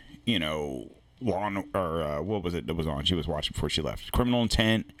 what was it that was on? She was watching before she left. Criminal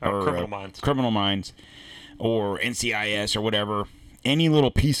Intent or Criminal Minds, or NCIS or whatever. Any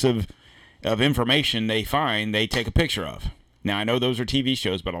little piece of information they find, they take a picture of. Now I know those are TV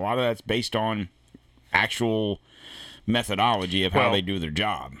shows, but a lot of that's based on actual methodology of how they do their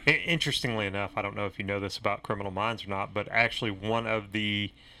job. Interestingly enough, I don't know if you know this about Criminal Minds or not, but actually one of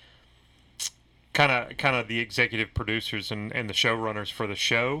the kind of the executive producers and the showrunners for the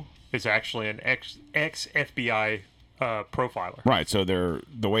show is actually an ex FBI profiler. Right. So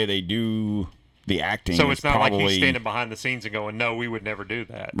the way they do the acting. So it's not like he's standing behind the scenes and going, "No, we would never do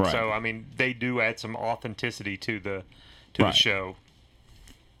that." Right. So I mean, they do add some authenticity to the show.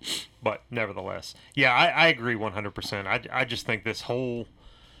 But nevertheless, yeah, I agree 100%. I just think this whole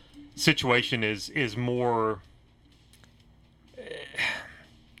situation is more.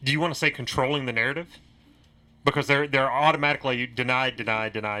 do you want to say controlling the narrative? Because they're automatically deny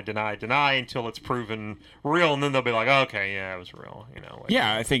until it's proven real, and then they'll be like, okay, yeah, it was real.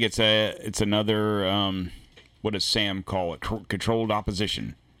 Yeah, I think it's another what does Sam call it? Controlled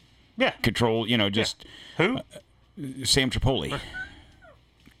opposition. Yeah. Control. Just Who? Sam Tripoli.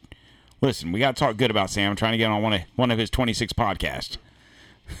 Listen, we got to talk good about Sam. I'm trying to get on one of his 26 podcasts,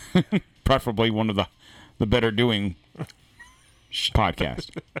 preferably one of the better doing podcasts.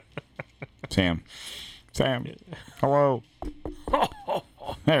 Sam, hello.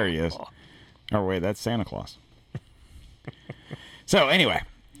 There he is. Oh wait, that's Santa Claus. So anyway,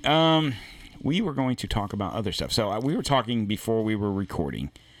 we were going to talk about other stuff. So we were talking before we were recording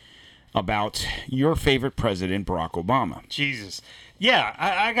about your favorite president, Barack Obama. Jesus. Yeah,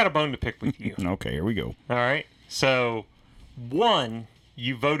 I got a bone to pick with you. Okay, here we go. All right. So, one,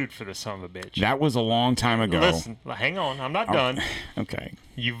 you voted for the son of a bitch. That was a long time ago. Listen, hang on. I'm not done. Okay.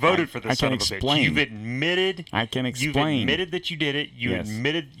 You voted for the son of a bitch. You've admitted. I can explain. You've admitted that you did it. You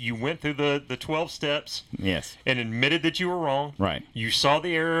admitted you went through the 12 steps. Yes. And admitted that you were wrong. Right. You saw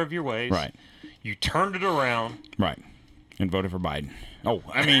the error of your ways. Right. You turned it around. Right. And voted for Biden. Oh,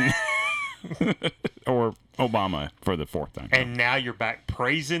 I mean, or Obama for the fourth time. And now you're back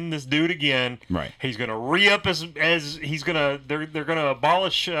praising this dude again. Right. He's going to re-up as he's going to they're going to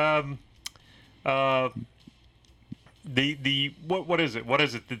abolish the what is it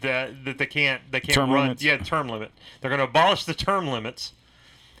that they can't term run limits. Yeah, term limit. They're going to abolish the term limits.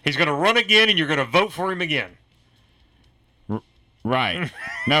 He's going to run again, and you're going to vote for him again. Right.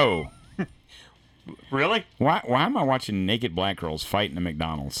 No. Really? Why am I watching naked black girls fight in a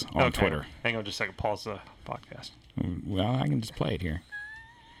McDonald's on Twitter? Hang on just a second. Pause the podcast. Well, I can just play it here.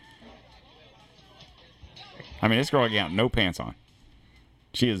 I mean, this girl got no pants on.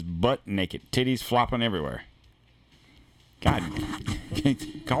 She is butt naked. Titties flopping everywhere. God.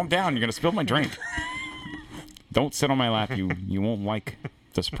 Calm down. You're going to spill my drink. Don't sit on my lap. You won't like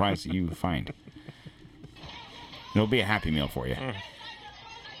the surprise that you find. It'll be a Happy Meal for you.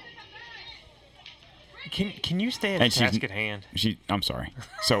 Can you stay in a task at hand? I'm sorry.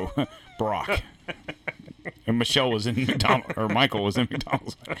 So, Barack. And Michelle was in McDonald's, or Michael was in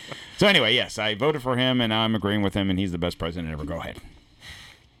McDonald's. So anyway, yes, I voted for him, and I'm agreeing with him, and he's the best president ever. Go ahead.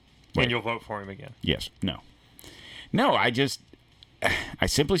 And you'll vote for him again? Yes. No, I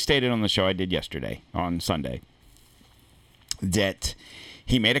simply stated on the show I did yesterday, on Sunday, that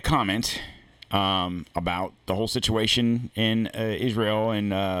he made a comment about the whole situation in Israel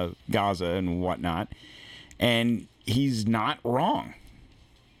and Gaza and whatnot, and he's not wrong.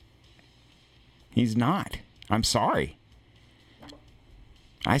 He's not. I'm sorry.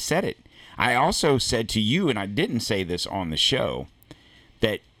 I said it. I also said to you, and I didn't say this on the show,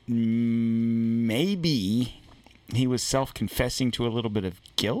 that maybe he was self-confessing to a little bit of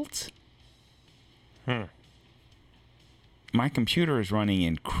guilt. My computer is running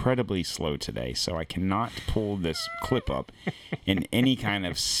incredibly slow today, so I cannot pull this clip up in any kind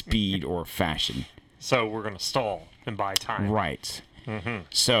of speed or fashion. So we're going to stall and buy time. Right. Mm-hmm.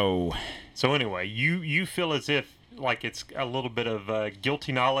 So anyway, you feel as if like it's a little bit of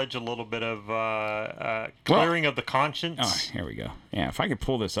guilty knowledge, a little bit of clearing of the conscience. Oh, here we go. Yeah, if I could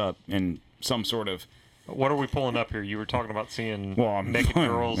pull this up in some sort of... What are we pulling up here? You were talking about seeing naked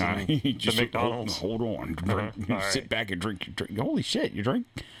girls and the McDonald's. Hold on. Sit back and drink your drink. Holy shit, you drink?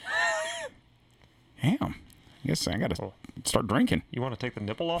 Damn. I guess I got to start drinking. You want to take the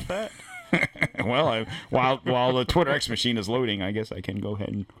nipple off that? Well, while the Twitter X machine is loading, I guess I can go ahead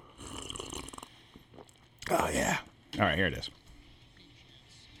and... Oh, yeah. All right, here it is.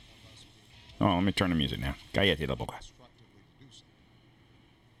 Oh, let me turn the music now. Cállate la boca.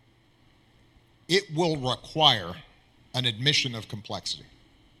 It will require an admission of complexity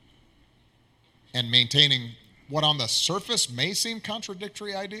and maintaining what on the surface may seem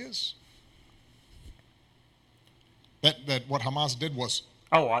contradictory ideas. That what Hamas did was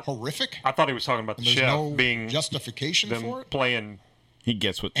horrific. I thought he was talking about the chef no being justification them for it. playing. He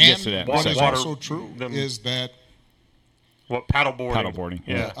gets to that. What is also true is that paddleboarding.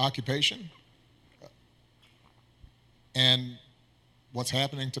 Yeah, occupation and what's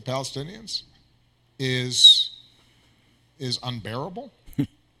happening to Palestinians is unbearable.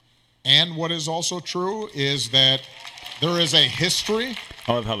 And what is also true is that there is a history.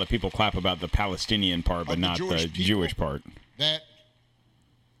 I love how the people clap about the Palestinian part, but not the Jewish part. That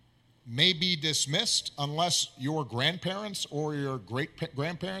may be dismissed unless your grandparents or your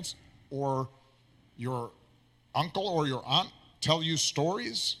great-grandparents or your uncle or your aunt tell you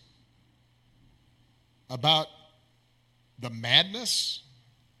stories about the madness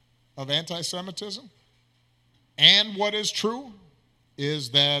of anti-Semitism. And what is true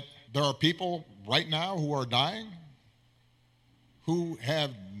is that there are people right now who are dying who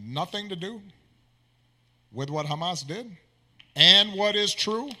have nothing to do with what Hamas did and what is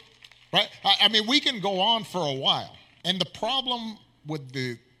true, right? I mean, we can go on for a while. And the problem with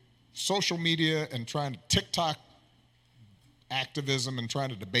the social media and trying to TikTok activism and trying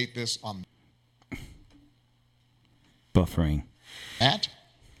to debate this on Buffering. that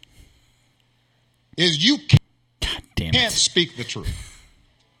is you God damn can't it. speak the truth.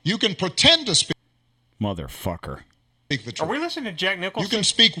 You can pretend to speak Motherfucker. the Are truth. we listening to Jack You Nicholson? can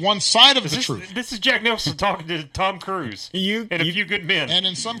speak one side of the truth. This is Jack Nicholson talking to Tom Cruise and a few good men. And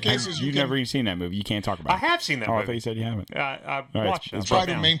in some cases, You've never even seen that movie. You can't talk about I it. have seen that Oh, I movie. thought you said you haven't. I right, watched it's it. try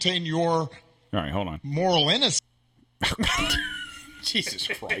to Now. maintain your All right, hold on. moral innocence, Jesus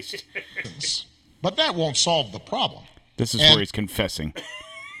Christ. but that won't solve the problem. This is And- where he's confessing.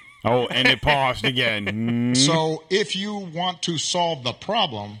 Oh, and it paused again. So if you want to solve the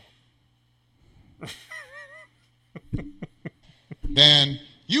problem, then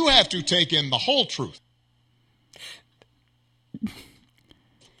you have to take in the whole truth.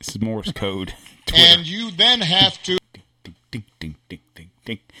 This is Morse code. Twitter. And you then have to Ding, ding, ding, ding, ding,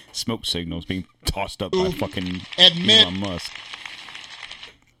 ding. Smoke signals being tossed up by fucking admit- Elon Musk.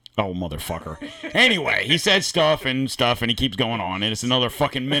 Oh, motherfucker. Anyway, he said stuff, and he keeps going on, and it's another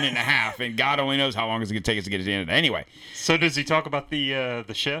fucking minute and a half, and God only knows how long it's going to take us to get to the end of it. Anyway. So does he talk about the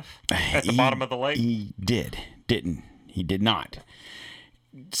chef at the bottom of the lake? He didn't. He did not.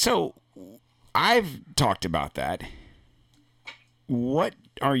 So, I've talked about that. What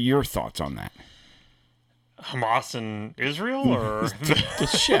are your thoughts on that? Hamas and Israel, or The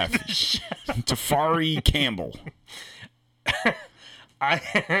chef. Tafari Campbell.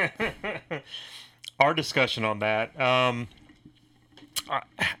 Our discussion on that. I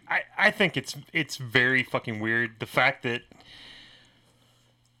think it's very fucking weird. The fact that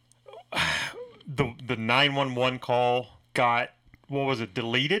the 911 call got, what was it,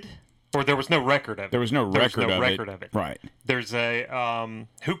 deleted, or there was no record of it. There was no record of it. Right. There's a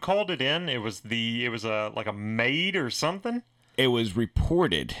who called it in? It was a like a maid or something. It was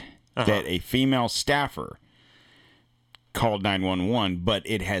reported that a female staffer called 911, but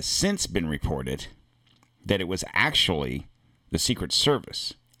it has since been reported that it was actually the Secret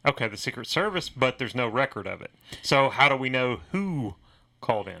Service. Okay, the Secret Service, but there's no record of it. So how do we know who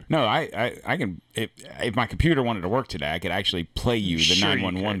called in? No, I can. If my computer wanted to work today, I could actually play you the Sure you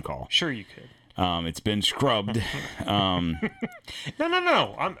 911 could. call. Sure, you could. It's been scrubbed. No.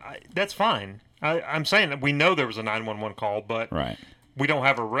 That's fine. I'm saying that we know there was a 911 call, but Right. we don't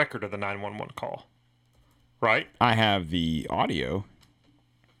have a record of the 911 call. Right? I have the audio.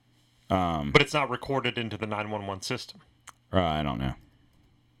 But it's not recorded into the 911 system. I don't know.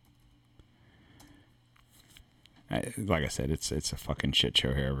 Like I said, it's a fucking shit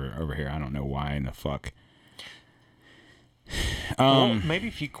show here over here. I don't know why in the fuck. Well, maybe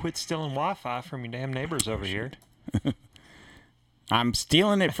if you quit stealing Wi-Fi from your damn neighbors over here. I'm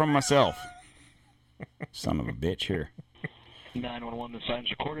stealing it from myself. Son of a bitch here. 911, the sign's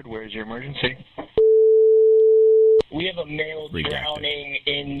recorded. Where is your emergency? We have a male Redacted. drowning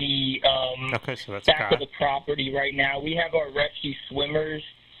in the Okay, so that's back a of the property right now. We have our rescue swimmers.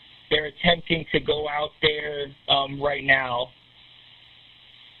 They're attempting to go out there right now.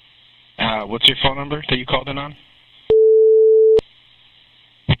 What's your phone number that you called in on?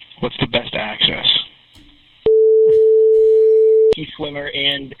 What's the best access? Rescue swimmer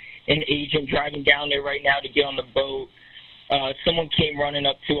and an agent driving down there right now to get on the boat. Someone came running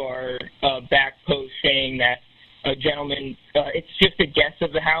up to our back post saying that a gentleman, it's just a guest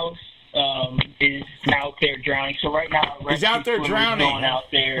of the house, is out there drowning. So right now, our He's out there rescue swimmer's drowning. going out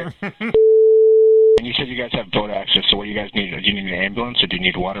there. And you said you guys have boat access, so what do you guys need? Do you need an ambulance, or do you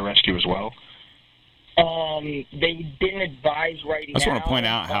need water rescue as well? They didn't advise right now. I just want to point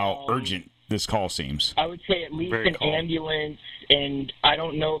out how urgent this call seems. I would say at least Very an cold. ambulance, and I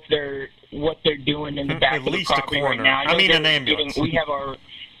don't know if what they're doing in the back At of the least a property right coroner. now. I mean, know an they're ambulance. we have our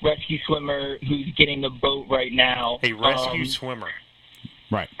rescue swimmer who's getting the boat right now. A rescue swimmer.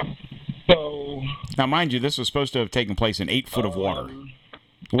 Right. So Now, mind you, this was supposed to have taken place in 8 foot of water.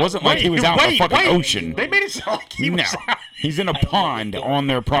 It wasn't like he was out in the fucking ocean. They made it sound like he No, was out. he's in a pond on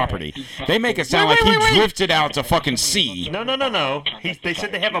their property. They make it sound like he drifted out to fucking sea. No. They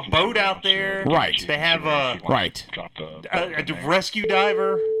said they have a boat out there. Right. They have a Right, rescue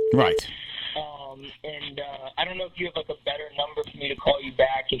diver. right. and I don't know if you have like a better number for me to call you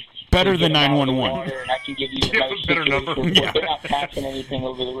back. If Better we than get 'em out of the 911. water, and I can give you Do you have nice a better situation number? report. Yeah. They're not passing anything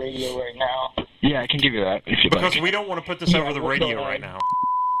over the radio right now. Yeah, I can give you that if you'd Because like. we don't want to put this Yeah, over the we'll radio go right ahead. now.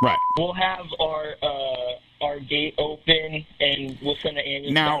 Right. We'll have our our gate open and we'll send an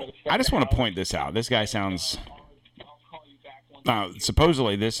ambulance down Now, to the front I just of the want to house. point this out. This guy sounds.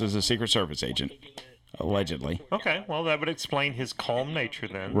 Supposedly, this is a Secret Service agent, allegedly. Okay, well, that would explain his calm nature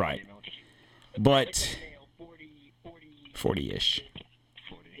then. Right. But 40-ish.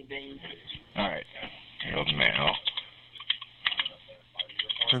 All right. Old mail.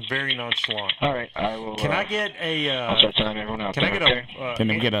 Very nonchalant. All right. I will. Can I get a? I'll start telling everyone out Can I there, get okay? a? Can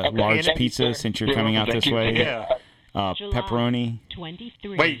we get a large pizza since you're coming out this way? Yeah. Pepperoni.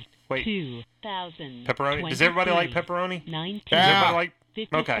 23. Wait. 2000. Pepperoni. Does everybody like pepperoni? 19. Does everybody like?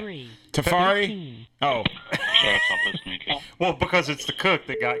 53. Okay. Tafari? Oh. Well, because it's the cook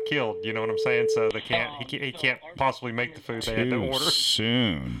that got killed. You know what I'm saying? So they can't. He can't possibly make the food they had to Too order.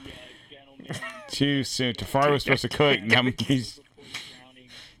 soon. Too soon. Tafari was supposed to cook. Now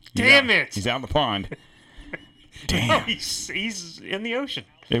Damn it! He's out in the pond. No, Damn. he's in the ocean.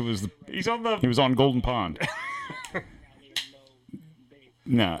 It was. He's on the. He was on Golden Pond.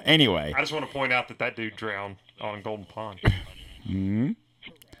 No. Anyway. I just want to point out that dude drowned on Golden Pond. You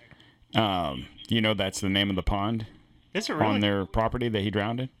know that's the name of the pond Is it really? on their property that he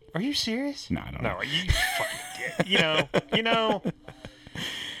drowned in? Are you serious? No, I don't No, know. are you fucking you know.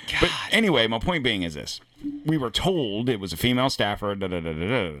 But anyway, my point being is this. We were told it was a female staffer. Da, da, da, da,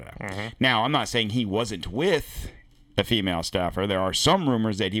 da, da. Now, I'm not saying he wasn't with a female staffer. There are some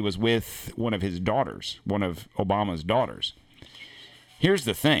rumors that he was with one of his daughters, one of Obama's daughters. Here's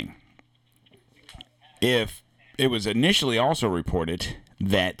the thing. If it was initially also reported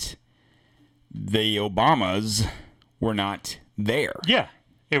that the Obamas were not there. Yeah.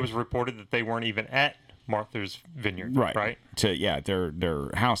 It was reported that they weren't even at Martha's Vineyard. Right. Their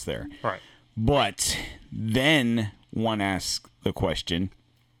house there. Right. But then one asks the question,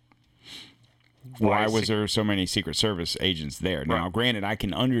 why was there so many Secret Service agents there? Now, granted, I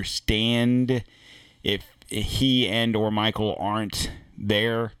can understand if he and or Michael aren't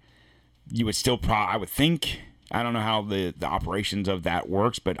there, you would still I would think, I don't know how the operations of that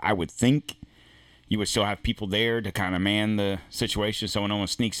works, but I would think you would still have people there to kind of man the situation so no one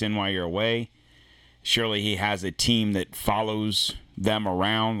sneaks in while you're away. Surely he has a team that follows them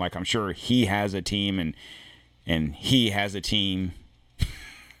around. Like, I'm sure he has a team and he has a team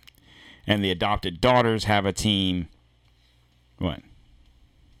and the adopted daughters have a team. What?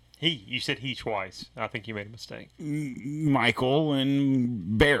 You said he twice. I think you made a mistake. Michael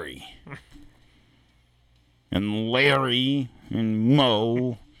and Barry. And Larry and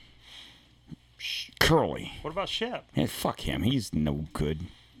Mo. Curly. What about Shep? Hey, fuck him. He's no good.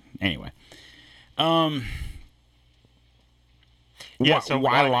 Anyway. Why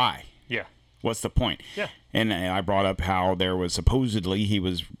lie? Yeah. What's the point? Yeah. And I brought up how there was supposedly he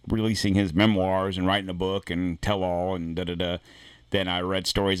was releasing his memoirs and writing a book and tell all and da-da-da. Then I read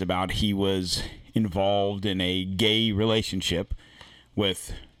stories about he was involved in a gay relationship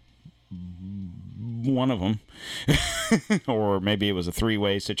with one of them. Or maybe it was a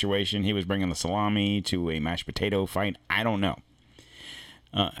three-way situation. He was bringing the salami to a mashed potato fight. I don't know.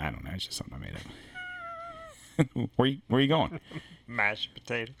 I don't know. It's just something I made up. Where you going? Mashed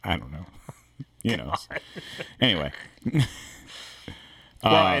potato. I don't know. You know. Anyway.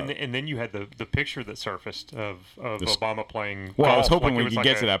 Well, and then you had the picture that surfaced of Obama playing Well, golf. I was hoping we it was could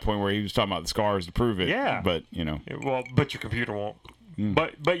get to that point where he was talking about the scars to prove it. Yeah. But, you know. But your computer won't.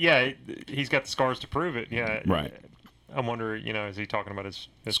 But yeah, he's got the scars to prove it. Yeah. Right. I wonder, is he talking about his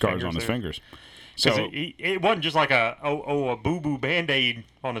scars on his fingers? So it wasn't just like a boo-boo Band-Aid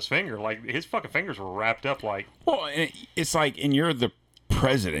on his finger. Like, his fucking fingers were wrapped up like... Well, it's like, and you're the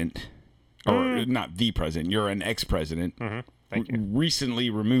president, or not the president, you're an ex-president, Thank you. recently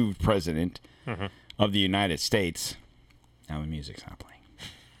removed president of the United States. Now the music's not playing.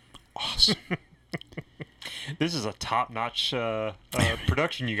 Awesome. This is a top-notch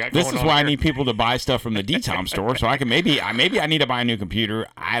production you got going on. This is why I here. need people to buy stuff from the DTOM store, so I can maybe I need to buy a new computer.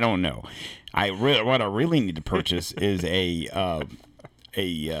 I don't know. What I really need to purchase is a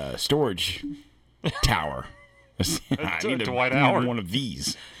storage tower. I need Dwight Howard. one of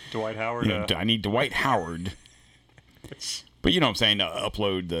these. Dwight Howard. I need Dwight Howard. But you know what I'm saying, to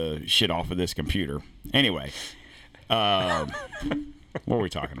upload the shit off of this computer. Anyway, what were we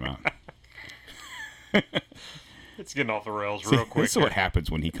talking about? It's getting off the rails real quick. This is what happens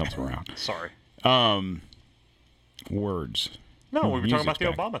when he comes around. Sorry. Words. No, we were talking about the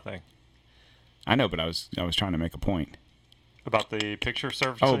Music's back. Obama thing. I know, but I was trying to make a point. About the picture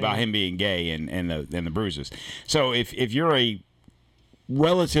surfacing? Oh, about him being gay and the bruises. So if you're a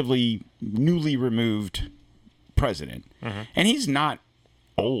relatively newly removed president, and he's not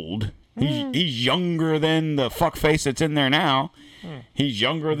old, He's younger than the fuckface that's in there now. He's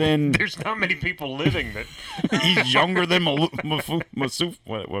younger than... There's not many people living that... He's younger than Why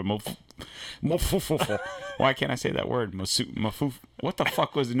can't I say that word? What the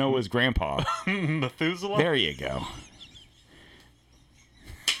fuck was Noah's grandpa? Methuselah? There you go.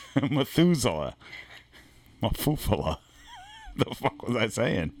 Methuselah. Mafufala. The fuck was I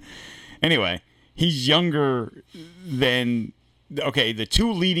saying? Anyway, he's younger than... Okay, the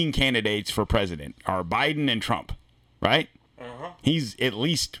two leading candidates for president are Biden and Trump, right? Uh-huh. He's at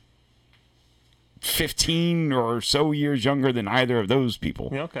least 15 or so years younger than either of those people.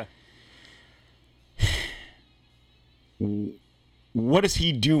 Yeah, okay. What is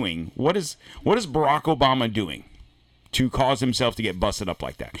he doing? What is Barack Obama doing to cause himself to get busted up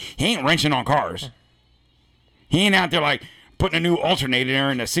like that? He ain't wrenching on cars. He ain't out there like putting a new alternator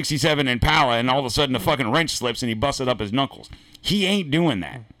in a 67 Impala and all of a sudden the fucking wrench slips and he busted up his knuckles. He ain't doing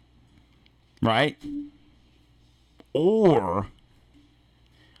that. Right? Or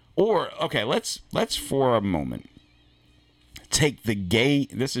okay, let's for a moment take the gay...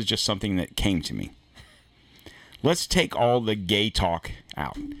 This is just something that came to me. Let's take all the gay talk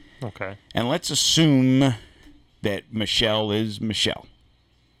out. Okay. And let's assume that Michelle is Michelle.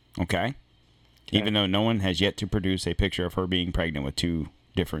 Okay? Even though no one has yet to produce a picture of her being pregnant with 2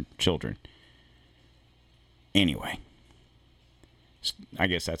 different children. Anyway. I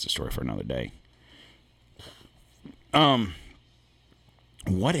guess that's a story for another day.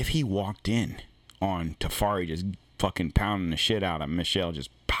 What if he walked in on Tafari just fucking pounding the shit out of Michelle, just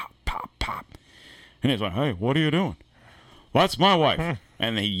pop, pop, pop. And he's like, hey, what are you doing? Well, that's my wife.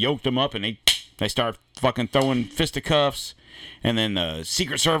 And he yoked him up and they start fucking throwing fisticuffs. And then the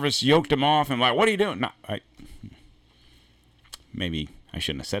Secret Service yoked him off and like, what are you doing? No, maybe I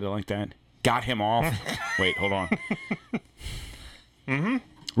shouldn't have said it like that. Got him off. Wait, hold on.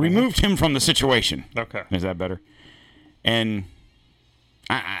 Removed him from the situation. Okay. Is that better? And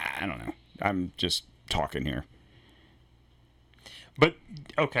I don't know. I'm just talking here. But,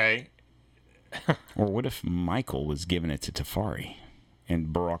 okay. Or what if Michael was giving it to Tafari and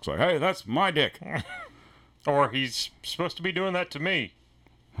Barack's like, hey, that's my dick. Or he's supposed to be doing that to me.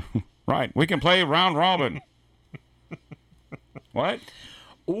 Right. We can play round robin. What?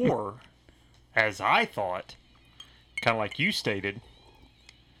 Or, as I thought, kind of like you stated,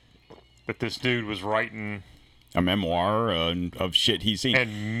 that this dude was writing a memoir of shit he's seen.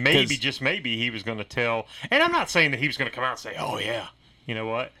 And maybe, just maybe, he was going to tell... And I'm not saying that he was going to come out and say, oh, yeah, you know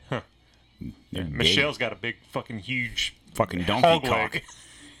what? Huh. Michelle's got a big fucking huge... Fucking donkey cock. Leg.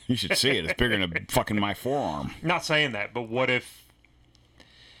 You should see it. It's bigger than fucking my forearm. Not saying that, but what if...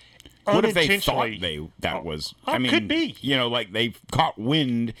 What if they thought that was... I mean, could be. You know, like they caught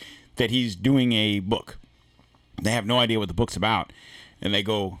wind that he's doing a book. They have no idea what the book's about. And they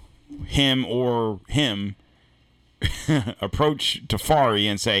go, him approach Tafari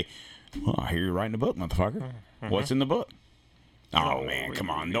and say, well, I hear you're writing a book, motherfucker. Mm-hmm. What's in the book? Oh, man, come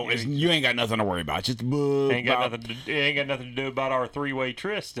on. You ain't got nothing to worry about. Just a book. Ain't got nothing to do about our 3-way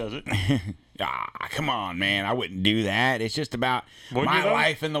tryst, does it? Come on, man. I wouldn't do that. It's just about my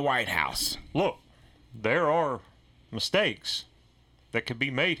life in the White House. Look, there are mistakes that could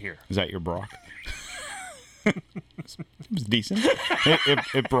be made here. Is that your Brock? It was decent.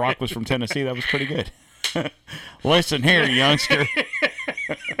 If Barack was from Tennessee, that was pretty good. Listen here, youngster.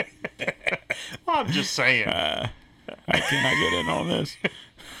 I'm just saying. I cannot get in on this.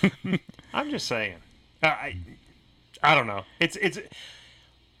 I'm just saying. I don't know. It's.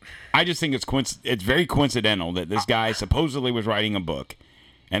 I just think it's very coincidental that this guy supposedly was writing a book,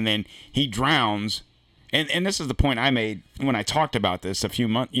 and then he drowns. And this is the point I made when I talked about this a few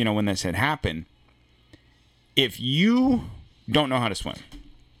months. You know, when this had happened. If you don't know how to swim,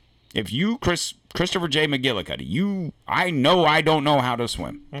 if you, Christopher J. McGillicuddy, I know I don't know how to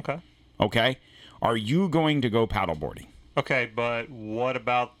swim. Okay? Are you going to go paddleboarding? Okay, but what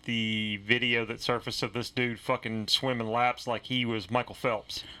about the video that surfaced of this dude fucking swimming laps like he was Michael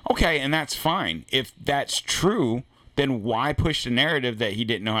Phelps? Okay, and that's fine. If that's true, then why push the narrative that he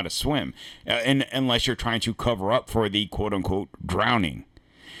didn't know how to swim? Unless you're trying to cover up for the quote-unquote drowning.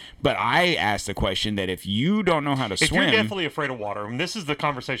 But I asked the question that if you don't know how to swim... If you're definitely afraid of water, and this is the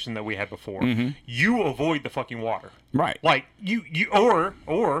conversation that we had before, you avoid the fucking water. Right. Like,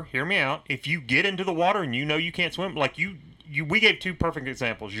 or, hear me out, if you get into the water and you know you can't swim, like we gave 2 perfect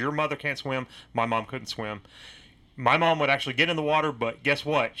examples. Your mother can't swim, my mom couldn't swim. my mom would actually get in the water, but guess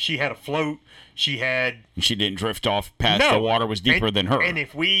what? She had a float. She didn't drift off past the water was deeper than her. And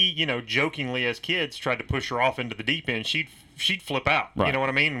if we, jokingly as kids tried to push her off into the deep end, she'd flip out. Right. You know what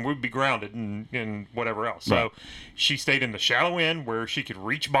I mean? And we'd be grounded and whatever else. Right. So she stayed in the shallow end where she could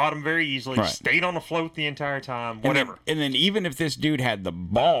reach bottom very easily, Right. stayed on a float the entire time, whatever. And then even if this dude had the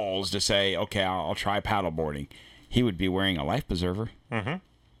balls to say, okay, I'll try paddleboarding, he would be wearing a life preserver. Mm-hmm.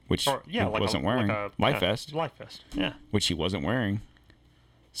 Which he wasn't wearing. Life vest. Life vest, yeah. Which he wasn't wearing.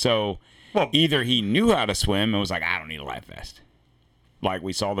 So, either he knew how to swim and was like, I don't need a life vest. Like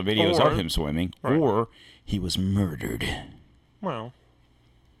we saw the videos of him swimming. Right. Or he was murdered. Well.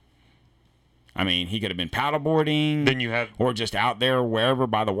 I mean, he could have been paddleboarding. Then you have... Or just out there, wherever,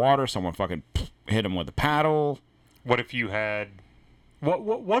 by the water. Someone fucking hit him with a paddle. What if you had...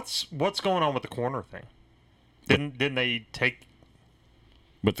 What's going on with the corner thing? Didn't they take...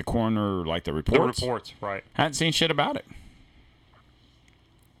 With the coroner, like the reports? The reports, right. I hadn't seen shit about it.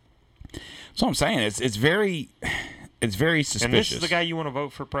 So I'm saying it's very suspicious. And this is the guy you want to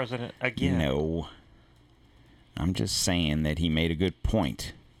vote for president again? No. I'm just saying that he made a good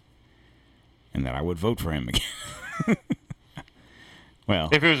point, and that I would vote for him again. Well,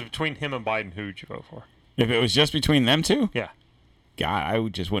 if it was between him and Biden, who would you vote for? If it was just between them two? Yeah. God, I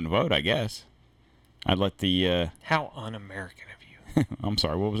just wouldn't vote, I guess. I'd let the... How un-American of you. I'm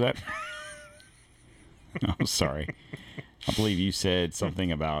sorry, what was that? I'm sorry. I believe you said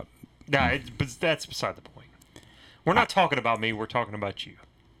something about... Nah, but that's beside the point. We're not talking about me, we're talking about you.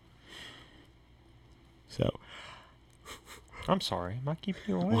 So... I'm sorry, am I keeping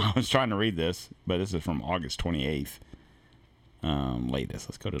you away? Well, I was trying to read this, but this is from August 28th. Latest.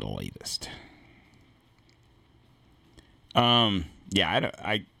 Let's go to the latest. Yeah,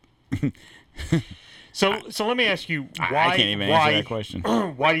 I So let me ask you, why I can't even answer that question.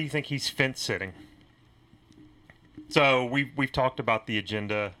 Why do you think he's fence sitting? So we've talked about the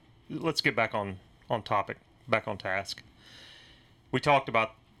agenda. Let's get back on topic, back on task. We talked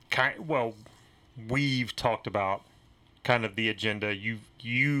about we've talked about kind of the agenda.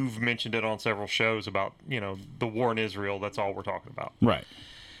 You've mentioned it on several shows about the war in Israel. That's all we're talking about, right?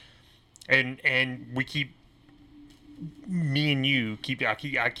 And we keep. Me and you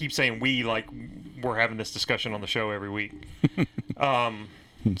I keep saying we, like we're having this discussion on the show every week.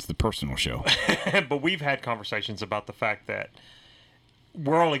 It's the personal show. But we've had conversations about the fact that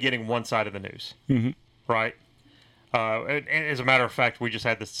we're only getting one side of the news, right? And as a matter of fact, we just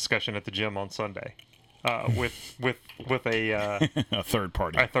had this discussion at the gym on Sunday with a a third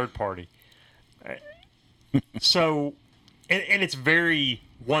party. A third party. So, and it's very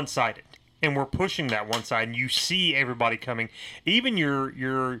one-sided. And we're pushing that one side, and you see everybody coming, even your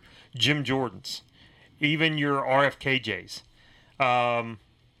Jim Jordans, even your RFKJs.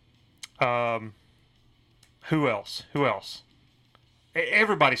 Who else?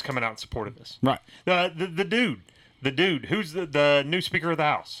 Everybody's coming out in support of this. Right. The dude, who's the new Speaker of the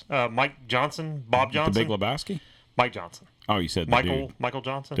House? Mike Johnson, Bob Johnson? The Big Lebowski? Mike Johnson. Oh, you said Michael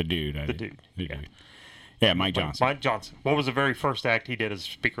Johnson? The dude. The dude. Yeah, Mike Johnson. Mike Johnson. What was the very first act he did as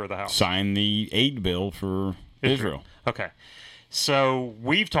Speaker of the House? Sign the aid bill for Israel. Okay. So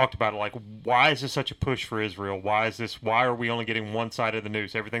we've talked about it, like, why is this such a push for Israel? Why are we only getting one side of the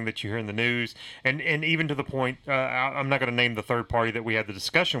news? Everything that you hear in the news, and even to the point, I'm not going to name the third party that we had the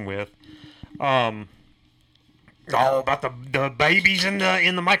discussion with, all about the babies in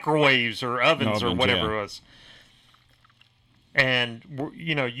the microwaves or ovens or whatever it was. And,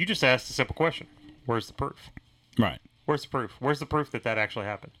 you just asked a simple question. Where's the proof? Right. Where's the proof? Where's the proof that actually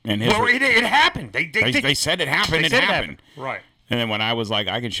happened? And it happened. They said it happened. It happened. Right. And then when I was like,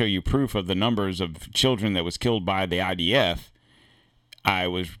 I can show you proof of the numbers of children that was killed by the IDF, I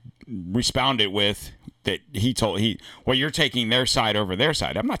was responded with that you're taking their side over their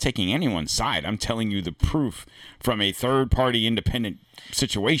side. I'm not taking anyone's side. I'm telling you the proof from a third-party independent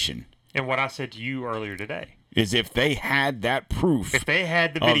situation. And what I said to you earlier today is if they had that proof, if they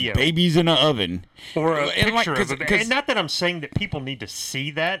had the video of babies in an oven, or a picture of it, and not that I'm saying that people need to see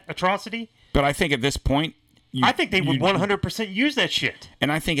that atrocity, but I think at this point, I think they would 100% use that shit.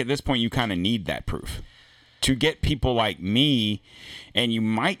 And I think at this point, you kind of need that proof to get people like me, and you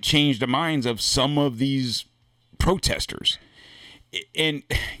might change the minds of some of these protesters. And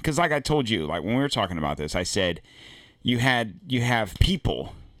because, like I told you, like when we were talking about this, I said you have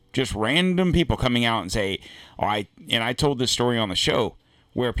people. Just random people coming out and say, I told this story on the show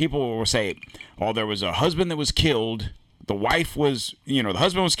where people will say, oh, there was a husband that was killed. The wife was, the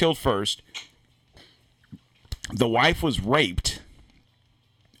husband was killed first. The wife was raped.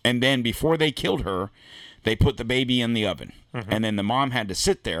 And then before they killed her, they put the baby in the oven. Mm-hmm. And then the mom had to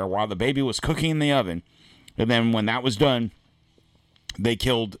sit there while the baby was cooking in the oven And then when that was done, they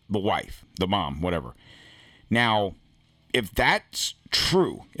killed the wife, the mom, whatever. Now, if that's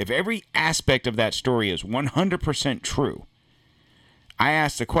true, if every aspect of that story is 100% true, I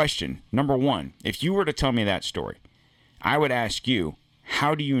ask the question, number one, if you were to tell me that story, I would ask you,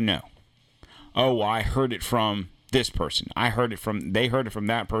 how do you know? Oh, well, I heard it from this person. They heard it from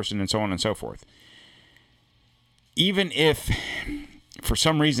that person, and so on and so forth. Even if, for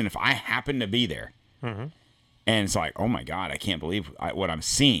some reason, if I happen to be there, and it's like, oh my God, I can't believe what I'm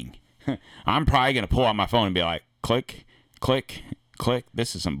seeing, I'm probably going to pull out my phone and be like, click, click, click.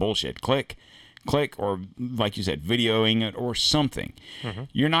 This is some bullshit. Click, click, or like you said, videoing it or something.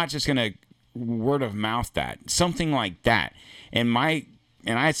 You're not just going to word of mouth that. Something like that. And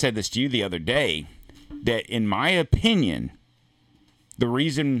I said this to you the other day, that in my opinion, the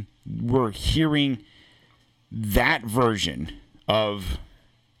reason we're hearing that version of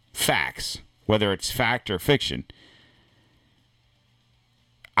facts, whether it's fact or fiction,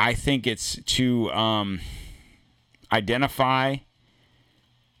 I think it's to identify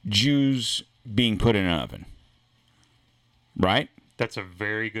Jews being put in an oven. Right? That's a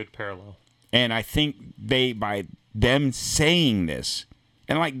very good parallel. And I think by them saying this,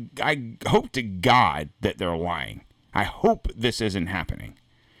 and like, I hope to God that they're lying. I hope this isn't happening.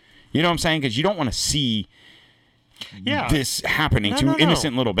 You know what I'm saying? Because you don't want to see this happening to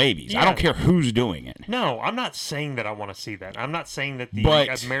innocent little babies. I don't care who's doing it. No, I'm not saying that I want to see that. I'm not saying that the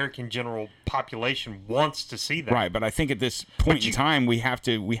American general population wants to see that. Right, but I think at this point in time, we have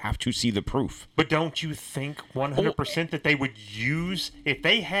to see the proof. But don't you think 100% that they would use, if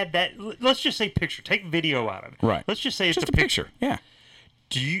they had that, let's just say picture, take video out of it. Right. Let's just say it's just a picture. Yeah.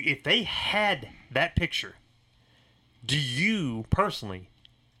 If they had that picture, do you personally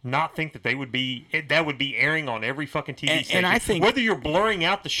not think that that would be airing on every fucking TV station? And I think, whether you're blurring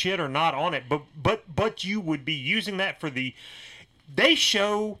out the shit or not on it, but you would be using that for they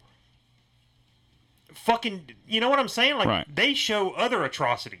show fucking, you know what I'm saying? Like, they show other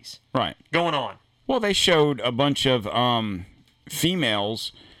atrocities going on. Well, they showed a bunch of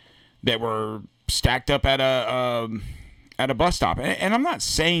females that were stacked up at a bus stop. And I'm not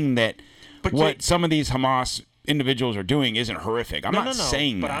saying that some of these Hamas individuals are doing isn't horrific. I'm not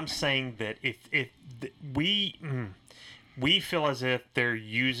saying that. But I'm saying that if we feel as if they're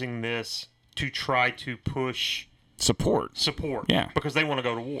using this to try to push support. Yeah. Because they want to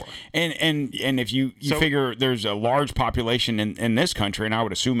go to war. And if you figure there's a large population in this country, and I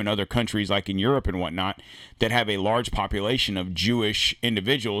would assume in other countries like in Europe and whatnot, that have a large population of Jewish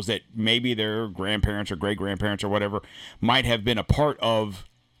individuals that maybe their grandparents or great-grandparents or whatever might have been a part of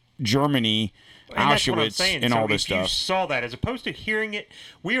Germany, Auschwitz, and all this stuff. If you saw that, as opposed to hearing it,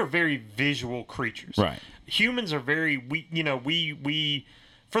 we are very visual creatures. Right. Humans are we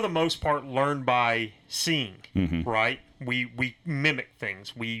for the most part learn by seeing. Right. We mimic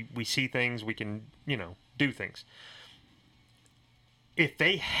things. We see things. We can do things. If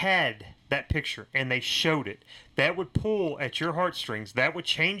they had that picture and they showed it, that would pull at your heartstrings. That would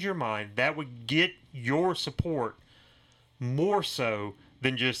change your mind. That would get your support more so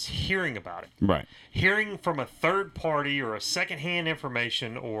than just hearing about it. Right. Hearing from a third party or a secondhand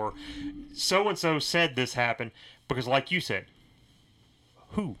information or so-and-so said this happened, because like you said,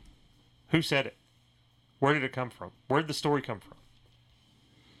 who said it? Where did it come from? Where did the story come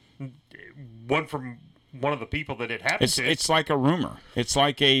from? From one of the people that it happened to. It's like a rumor. It's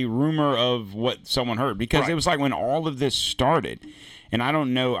like a rumor of what someone heard, because it was like when all of this started, and I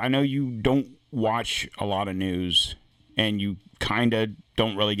don't know, I know you don't watch a lot of news and you kind of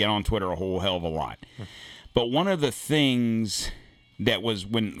don't really get on Twitter a whole hell of a lot. But one of the things that was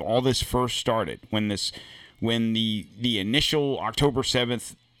when all this first started, when the initial October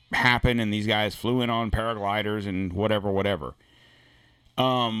 7th happened and these guys flew in on paragliders and whatever,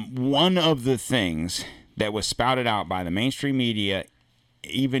 one of the things that was spouted out by the mainstream media,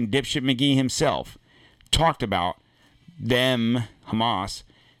 even dipshit McGee himself, talked about them, Hamas,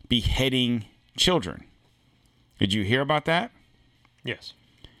 beheading children. Did you hear about that? Yes.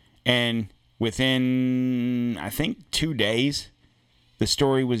 And within, I think, 2 days, the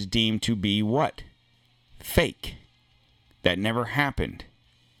story was deemed to be what? Fake. That never happened.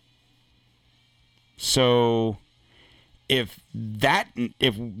 So if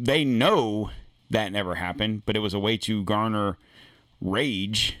they know that never happened, but it was a way to garner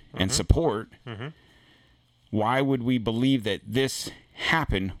rage and support, why would we believe that this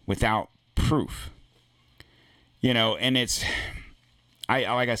happened without proof? And it's,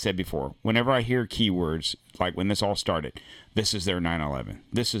 like I said before, whenever I hear keywords, like when this all started, this is their 9/11,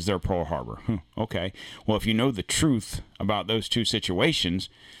 this is their Pearl Harbor. Okay. Well, if you know the truth about those two situations,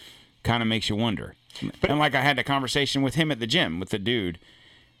 kind of makes you wonder. And like I had a conversation with him at the gym, with the dude,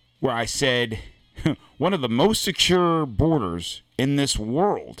 where I said, one of the most secure borders in this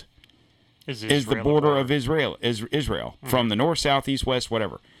world is the border of Israel. From the north, south, east, west,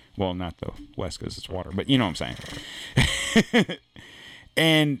 whatever. Well, not the west because it's water, but you know what I'm saying.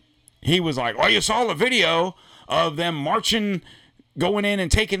 And he was like, well, you saw the video of them marching, going in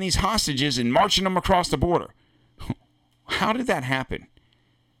and taking these hostages and marching them across the border. How did that happen?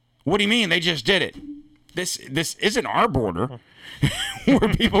 What do you mean? They just did it. This isn't our border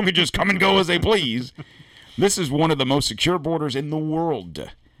where people can just come and go as they please. This is one of the most secure borders in the world.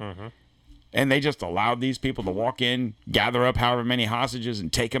 Mm-hmm. And they just allowed these people to walk in, gather up however many hostages,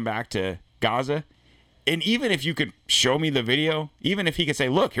 and take them back to Gaza. And even if you could show me the video, even if he could say,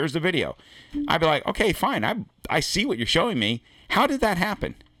 look, here's the video, I'd be like, okay, fine. I see what you're showing me. How did that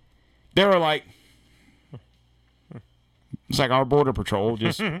happen? They were like, it's like our border patrol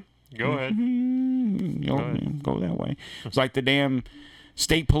just go ahead. Go that way. It's like the damn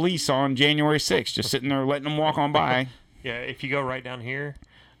state police on January 6th, just sitting there letting them walk on by. Yeah, if you go right down here,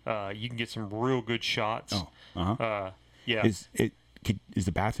 you can get some real good shots. Oh, uh-huh. Yeah. Is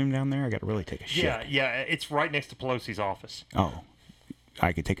the bathroom down there? I got to really take a shit. Yeah, it's right next to Pelosi's office. Oh,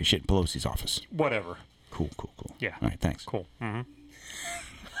 I could take a shit in Pelosi's office. Whatever. Cool. Yeah. All right, thanks. Cool. Mm-hmm.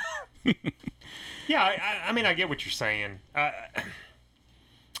 Yeah, I mean, I get what you're saying.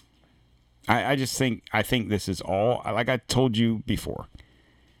 I just think this is all, like I told you before,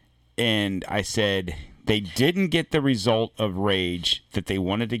 and I said they didn't get the result of rage that they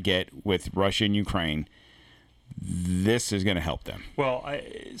wanted to get with Russia and Ukraine. This is going to help them. Well,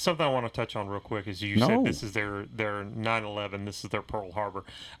 something I want to touch on real quick is you said this is their 9/11, this is their Pearl Harbor.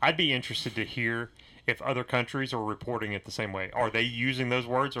 I'd be interested to hear if other countries are reporting it the same way. Are they using those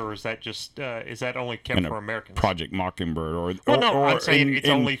words, or is that just is that only kept for Americans? Project Mockingbird, I'm saying it's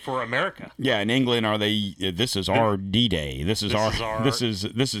only for America. Yeah, in England, are they? This is our D-Day. This is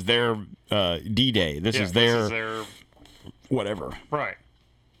their D-Day. This is their whatever. Right.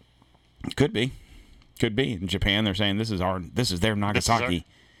 Could be. In Japan, they're saying this is their Nagasaki.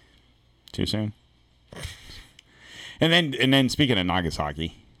 Too soon. And then speaking of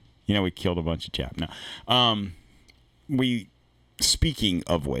Nagasaki, you know, we killed a bunch of Jap. No. Speaking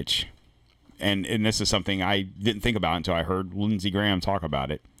of which, and this is something I didn't think about until I heard Lindsey Graham talk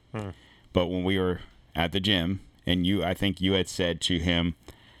about it. But when we were at the gym, and I think you had said to him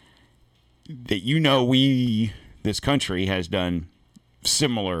that, this country has done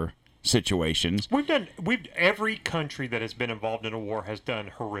similar situations. Every country that has been involved in a war has done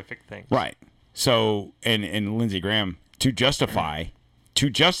horrific things. Right. So, and Lindsey Graham, to justify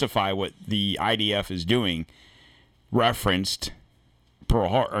what the IDF is doing, referenced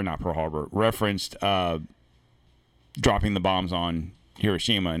referenced dropping the bombs on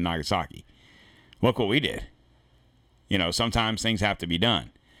Hiroshima and Nagasaki. Look what we did. You know, sometimes things have to be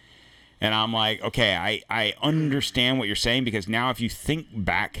done. And I'm like, okay, I understand what you're saying, because now if you think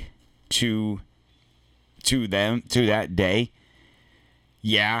back to that day,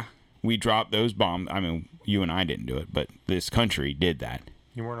 yeah, we dropped those bombs. I mean, you and I didn't do it, but this country did that.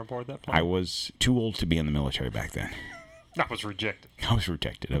 You weren't aboard that plane? I was too old to be in the military back then. I was rejected.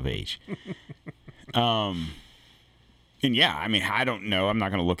 Of age. And yeah, I mean, I don't know. I'm not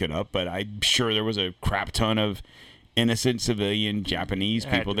going to look it up, but I'm sure there was a crap ton of innocent civilian Japanese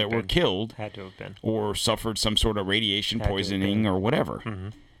people that were killed. Had to have been. Or suffered some sort of radiation poisoning or whatever. Mm-hmm.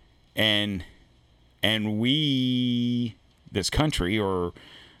 And we, this country, or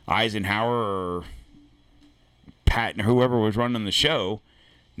Eisenhower or Patton, whoever was running the show,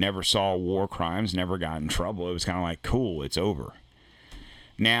 never saw war crimes, never got in trouble. It was kind of like, cool, it's over.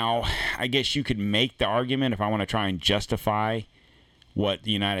 Now, I guess you could make the argument, if I want to try and justify what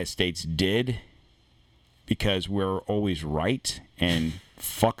the United States did, because we're always right, and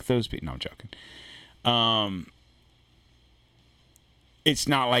fuck those people. No, I'm joking. It's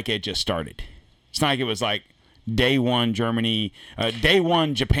not like it just started. It's not like it was like day one Germany, day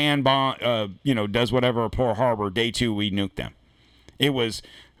one Japan bomb, does whatever at Pearl Harbor. Day two we nuked them. It was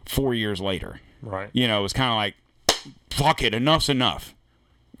 4 years later. Right. You know, it was kind of like, fuck it, enough's enough.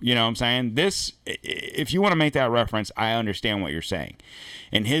 You know what I'm saying? This, if you want to make that reference, I understand what you're saying.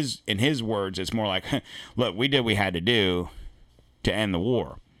 In his words, it's more like, look, we did what we had to do to end the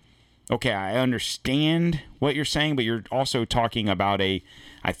war. Okay, I understand what you're saying, but you're also talking about I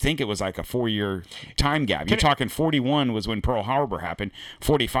think it was like a 4-year time gap. You're talking 41 was when Pearl Harbor happened.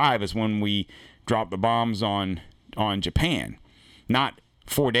 45 is when we dropped the bombs on Japan, not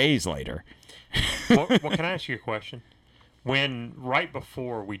 4 days later. Well, can I ask you a question? Right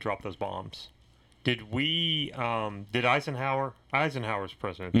before we dropped those bombs, Did Eisenhower's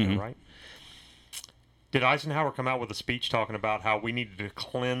president, Mm-hmm. there, right? Did Eisenhower come out with a speech talking about how we needed to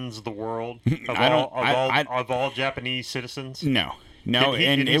cleanse the world of all Japanese citizens? No,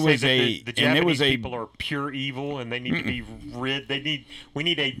 Did he it say was that a the and it Japanese was a people are pure evil and they need to be rid. We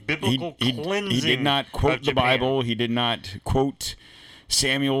need a biblical cleansing. he did not quote of the Japan. Bible. He did not quote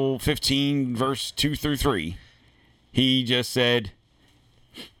Samuel 15 verse 2 through 3. He just said,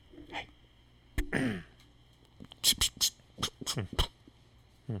 "Hey."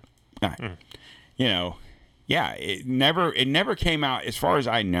 All right. You know, yeah, it never came out, as far as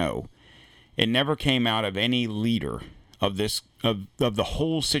I know, it never came out of any leader of this of the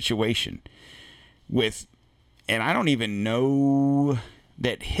whole situation with, and I don't even know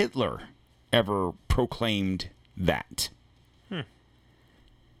that Hitler ever proclaimed that.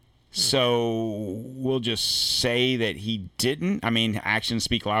 So we'll just say that he didn't. I mean, actions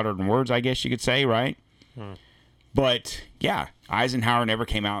speak louder than words, I guess you could say, right? But yeah, Eisenhower never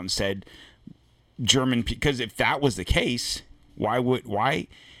came out and said German, because if that was the case, why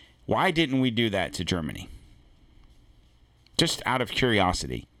didn't we do that to Germany? Just out of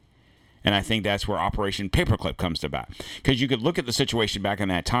curiosity. And I think that's where Operation Paperclip comes about. Because you could look at the situation back in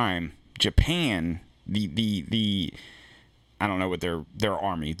that time. Japan, the I don't know what their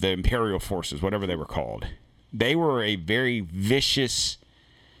army, the Imperial Forces, whatever they were called, they were a very vicious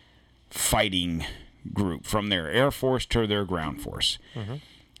fighting group, from their air force to their ground force.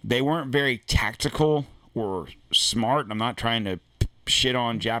 They weren't very tactical or smart. I'm not trying to shit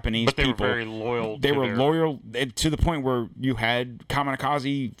on Japanese But they people. were very loyal. They were loyal to the point where you had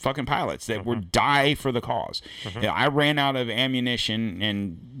kamikaze fucking pilots that would die for the cause. You know, I ran out of ammunition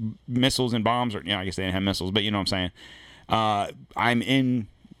and missiles and bombs, or I guess they didn't have missiles, but you know what I'm saying. I'm in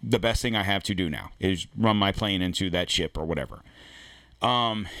the best thing I have to do now is run my plane into that ship or whatever.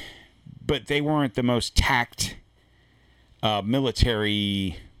 But they weren't the most tact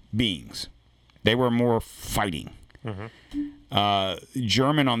military beings. They were more fighting.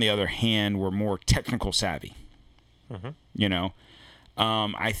 German, on the other hand, were more technical savvy. You know,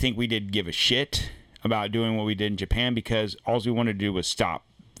 I think we did give a shit about doing what we did in Japan because all we wanted to do was stop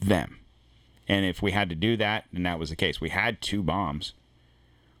them. And if we had to do that, then that was the case. We had 2 bombs.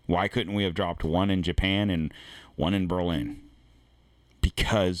 Why couldn't we have dropped one in Japan and one in Berlin?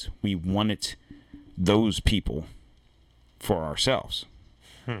 Because we wanted those people for ourselves.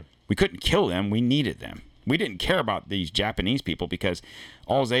 We couldn't kill them. We needed them. We didn't care about these Japanese people because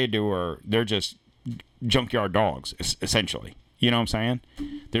all they do they're just junkyard dogs, essentially. You know what I'm saying?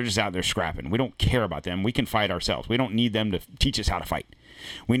 They're just out there scrapping. We don't care about them. We can fight ourselves. We don't need them to teach us how to fight.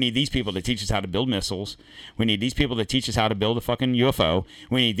 We need these people to teach us how to build missiles. We need these people to teach us how to build a fucking UFO.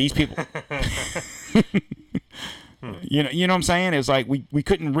 We need these people. You know what I'm saying? It's like we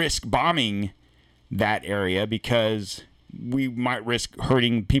couldn't risk bombing that area because we might risk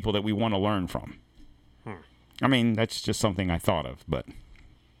hurting people that we want to learn from. I mean, that's just something I thought of, but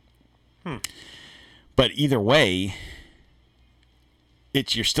either way,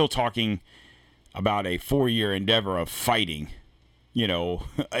 you're still talking about a 4-year endeavor of fighting. You know,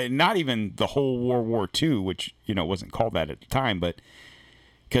 not even the whole World War II, which wasn't called that at the time, but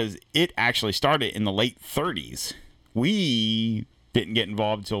because it actually started in the late 30s. We didn't get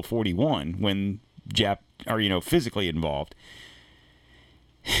involved until 41 when physically involved,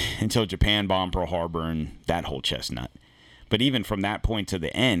 until Japan bombed Pearl Harbor and that whole chestnut. But even from that point to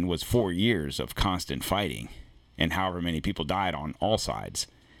the end was 4 years of constant fighting, and however many people died on all sides.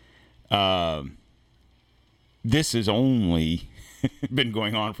 This has only been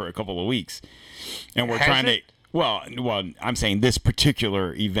going on for a couple of weeks, and we're trying to. Well, I'm saying this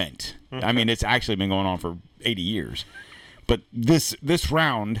particular event. I mean, it's actually been going on for 80 years, but this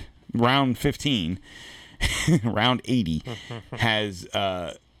round 15, round 80, has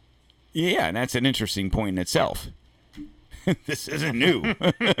and that's an interesting point in itself. This isn't new.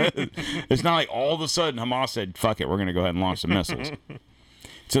 It's not like all of a sudden Hamas said, "Fuck it, we're going to go ahead and launch some missiles."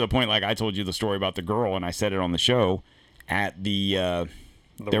 To the point, like I told you the story about the girl, and I said it on the show at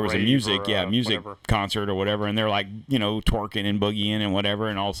there was a music concert or whatever, and they're like, twerking and boogieing and whatever,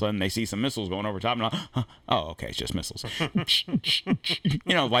 and all of a sudden they see some missiles going over top, and oh, okay, it's just missiles.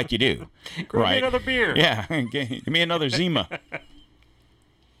 Like you do. Grab me another beer. Yeah, give me another Zima.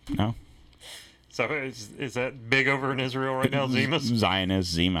 No? So is that big over in Israel right now, Zimas?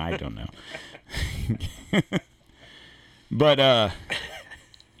 Zionist, Zima, I don't know. But,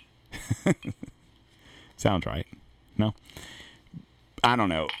 sounds right. No? I don't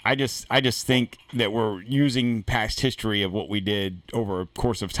know. I just think that we're using past history of what we did over a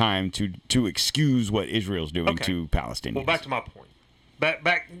course of time to excuse what Israel's doing to Palestinians. Well, back to my point.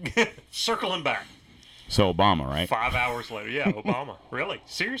 Back circling back. So Obama, right? 5 hours later. Yeah, Obama. Really?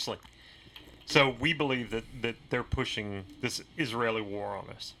 Seriously. So we believe that they're pushing this Israeli war on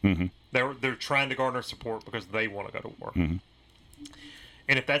us. Mm-hmm. They're trying to garner support because they want to go to war. Mm-hmm.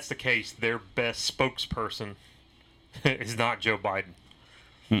 And if that's the case, their best spokesperson is not Joe Biden.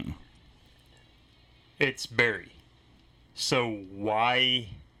 Mm-mm. It's Barry. So why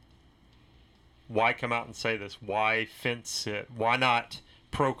come out and say this? Why fence it? Why not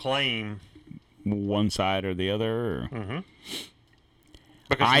proclaim one side or the other? Or... Mm-hmm.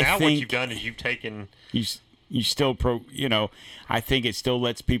 Because now what you've done is you've taken... You still I think it still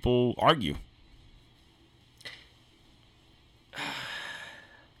lets people argue.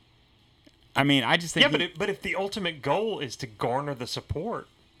 I mean, I just think... Yeah, but if the ultimate goal is to garner the support,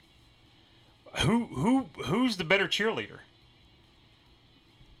 who's the better cheerleader?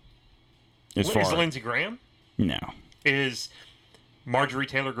 Is Lindsey Graham? No. Is Marjorie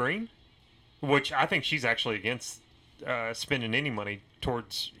Taylor Greene? Which I think she's actually against spending any money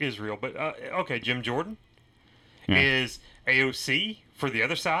towards Israel. But, okay, Jim Jordan? Yeah. Is AOC for the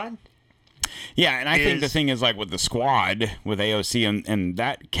other side? Yeah, and I think the thing is, like, with the squad, with AOC and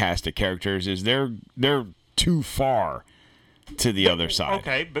that cast of characters, is they're too far to the other side.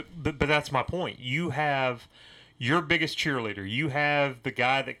 Okay, but that's my point. You have your biggest cheerleader. You have the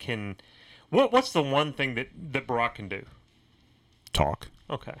guy that can... What's the one thing that Barack can do? Talk.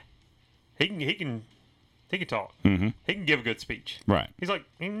 Okay. He can talk. Mm-hmm. He can give a good speech. Right. He's like,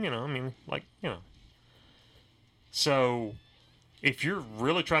 So, if you're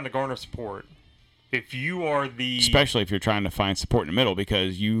really trying to garner support, if you are the... Especially if you're trying to find support in the middle,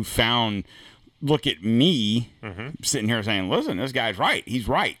 because you found... Look at me sitting here saying, listen, this guy's right. He's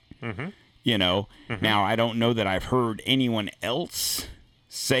right. Mm-hmm. Now, I don't know that I've heard anyone else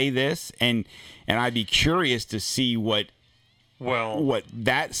say this, and I'd be curious to see what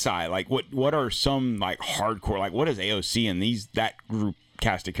that side, like what are some like hardcore, like what is AOC and that group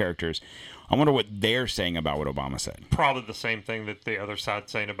cast of characters, I wonder what they're saying about what Obama said. Probably the same thing that the other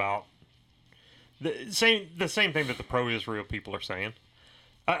side's saying about the same thing that the pro-Israel people are saying.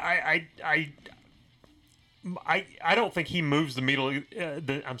 I don't think he moves the needle.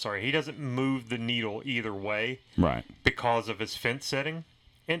 He doesn't move the needle either way, right? Because of his fence setting,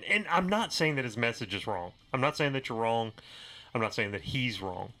 and I'm not saying that his message is wrong. I'm not saying that you're wrong. I'm not saying that he's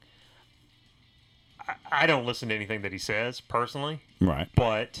wrong. I don't listen to anything that he says personally, right?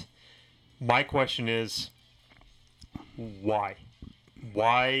 But my question is, why?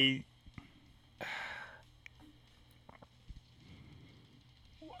 Why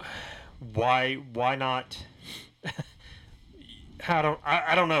not?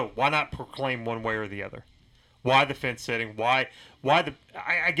 I don't know. Why not proclaim one way or the other? Why the fence setting? Why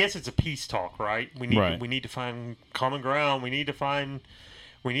I guess it's a peace talk, right? We need to find common ground. We need to find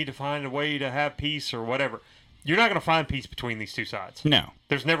a way to have peace or whatever. You're not going to find peace between these two sides. No.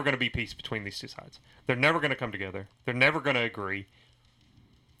 There's never going to be peace between these two sides. They're never going to come together. They're never going to agree.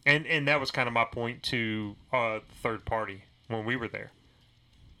 And that was kind of my point to the third party when we were there.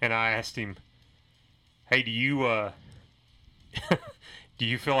 And I asked him, "Hey, do you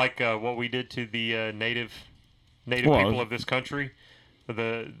feel like what we did to the native people of this country,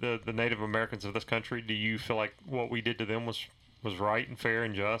 the Native Americans of this country? Do you feel like what we did to them was right and fair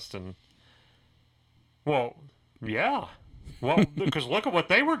and just?" And well, yeah, well, because look at what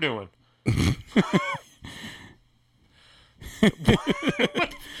they were doing.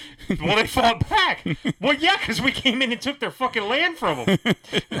 Well, they fought back. Well, yeah, because we came in and took their fucking land from them.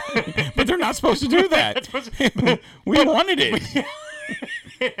 But they're not supposed to do that. We wanted it.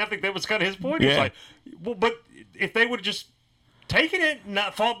 I think that was kind of his point. Yeah. He was like, well, but if they would have just taken it and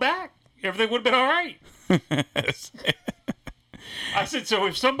not fought back, everything would have been all right. I said, so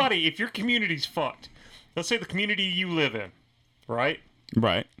if your community's fucked, let's say the community you live in, right?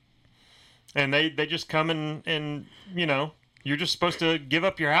 Right. And they just come and you're just supposed to give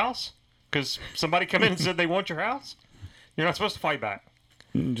up your house because somebody come in and said they want your house. You're not supposed to fight back.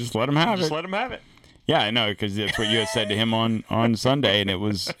 Just let them have it. Just let them have it. Yeah, I know, because that's what you had said to him on Sunday, and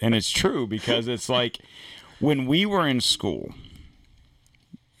it's true, because it's like when we were in school.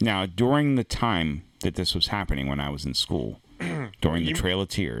 Now, during the time that this was happening, when I was in school, during the Trail of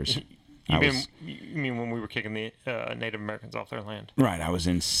Tears, you mean when we were kicking the Native Americans off their land? Right, I was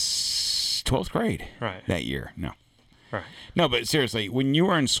in 12th grade. Right. That year. No. Right. No, but seriously, when you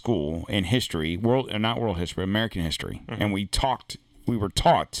were in school in history, not world history, American history, and we were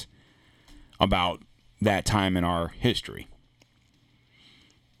taught about that time in our history.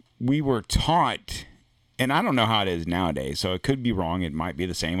 We were taught, and I don't know how it is nowadays, so it could be wrong. It might be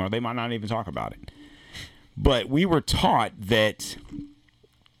the same, or they might not even talk about it. But we were taught that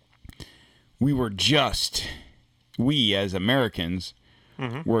we as Americans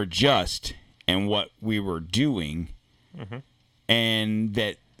were just in what we were doing. And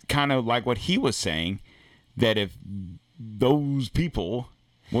that kind of like what he was saying, that if those people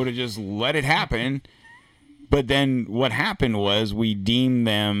would have just let it happen, but then what happened was we deemed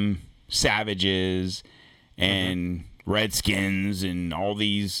them savages and redskins and all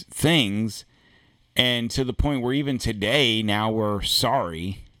these things, and to the point where even today now we're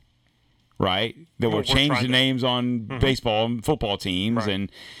sorry, right, that we'll change the names on baseball and football teams, and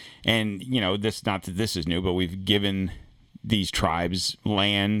you know, this, not that this is new, but we've given these tribes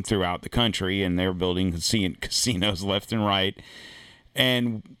land throughout the country, and they're building casinos left and right.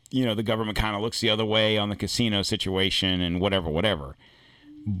 And, you know, the government kind of looks the other way on the casino situation and whatever.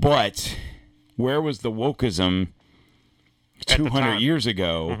 But where was the wokeism 200 years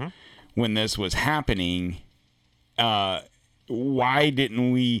ago when this was happening? Why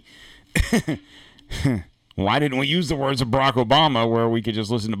didn't we use the words of Barack Obama, where we could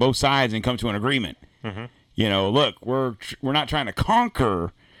just listen to both sides and come to an agreement? You know, look, we're not trying to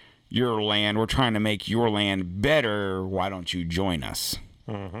conquer your land. We're trying to make your land better. Why don't you join us?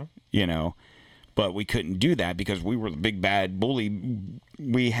 You know, but we couldn't do that because we were the big bad bully.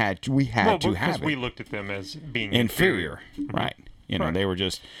 We had to have it. We looked at them as being inferior. Right. You know, they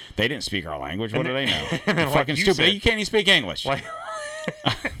didn't speak our language. What do they know? They're fucking stupid. Said, you can't even speak English.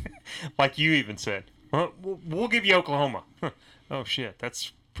 Like you even said, well, we'll give you Oklahoma. Oh shit,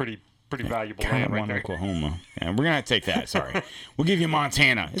 that's pretty valuable land right there. Oklahoma. And we're going to take that. Sorry. We'll give you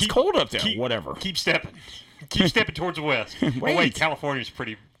Montana. It's cold up there. Whatever. Keep stepping. Keep stepping towards the west. Wait, California's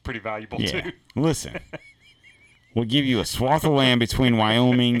pretty valuable too. Listen. We'll give you a swath of land between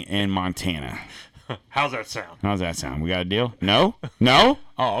Wyoming and Montana. How's that sound? We got a deal? No?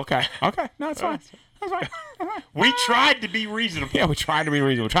 Oh, okay. Okay. No, it's fine. That's fine. We tried to be reasonable. Yeah, we tried to be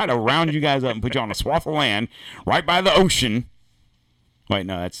reasonable. We tried to round you guys up and put you on a swath of land right by the ocean. Wait,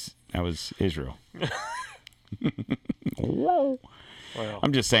 no, that was Israel. Well,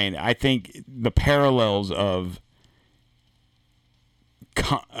 I'm just saying, I think the parallels of,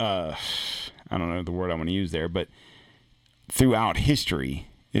 I don't know the word I want to use there, but throughout history,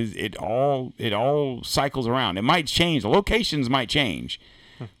 it all cycles around. It might change. The locations might change,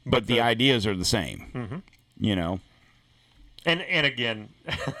 but the ideas are the same. You know? And again,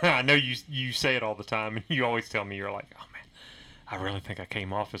 I know you say it all the time, and you always tell me, you're like, oh, man, I really think I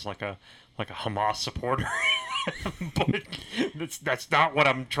came off as like a Hamas supporter. But that's not what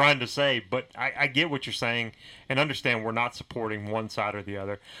I'm trying to say. But I get what you're saying and understand we're not supporting one side or the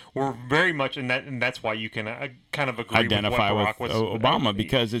other. We're very much, and that's why you can kind of agree identify with with Obama,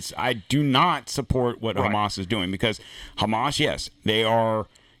 because I do not support what Hamas is doing, because Hamas, yes, they are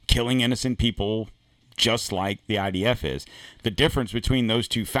killing innocent people just like the IDF is. The difference between those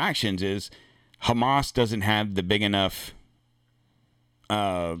two factions is Hamas doesn't have the big enough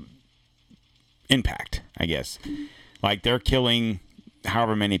impact, I guess. Like, they're killing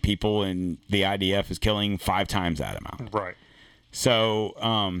however many people, and the IDF is killing 5 times that amount. Right. So,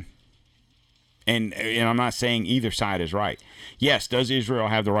 and I'm not saying either side is right. Yes, does Israel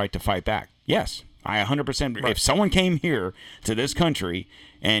have the right to fight back? Yes. I 100%. Right. If someone came here to this country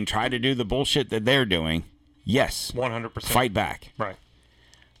and tried to do the bullshit that they're doing, yes. 100%. Fight back. Right.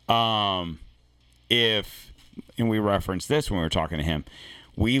 And we referenced this when we were talking to him,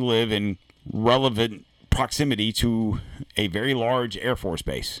 we live in relevant proximity to a very large Air Force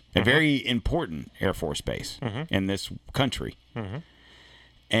base, a very important Air Force base in this country.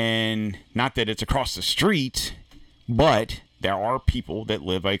 And not that it's across the street, but there are people that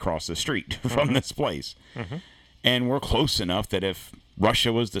live across the street from this place. And we're close enough that if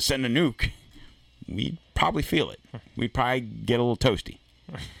Russia was to send a nuke, we'd probably feel it. We'd probably get a little toasty.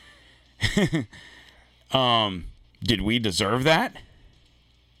 Did we deserve that?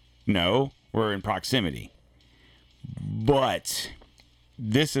 No, we're in proximity. But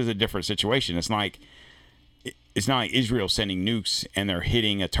this is a different situation. It's not like Israel sending nukes and they're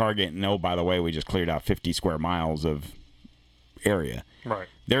hitting a target and, oh, by the way, we just cleared out 50 square miles of area. Right.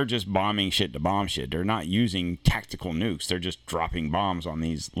 They're just bombing shit to bomb shit. They're not using tactical nukes. They're just dropping bombs on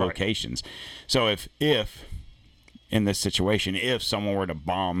these locations. So if in this situation, if someone were to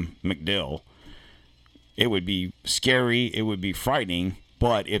bomb MacDill, it would be scary, it would be frightening,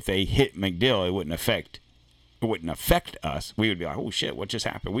 but if they hit MacDill, it wouldn't affect us. We would be like, oh shit, what just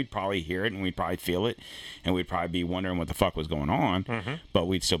happened? We'd probably hear it and we'd probably feel it and we'd probably be wondering what the fuck was going on, but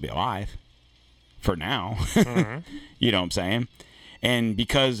we'd still be alive for now. You know what I'm saying? And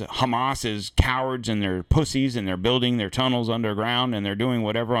because Hamas is cowards and they're pussies and they're building their tunnels underground and they're doing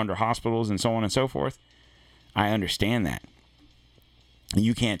whatever under hospitals and so on and so forth, I understand that.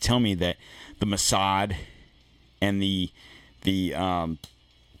 You can't tell me that the Mossad and the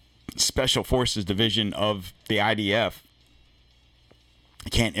Special Forces Division of the IDF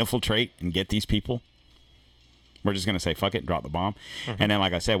can't infiltrate and get these people. We're just going to say, fuck it, drop the bomb. And then,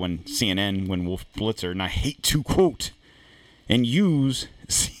 like I said, when CNN, when Wolf Blitzer, and I hate to quote and use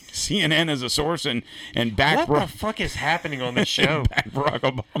CNN as a source and back... What the fuck is happening on this show? Back Barack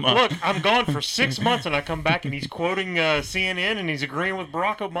Obama. Look, I'm gone for 6 months, and I come back, and he's quoting CNN, and he's agreeing with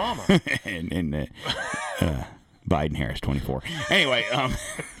Barack Obama. and Biden-Harris 24. Anyway,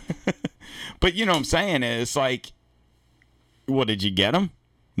 but you know what I'm saying? It's like, well, did you get them?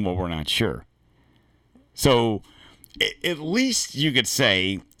 Well, we're not sure. So at least you could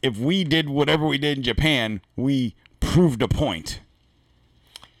say, if we did whatever we did in Japan, we proved a point.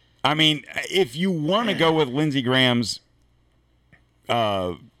 I mean, if you want to go with Lindsey Graham's,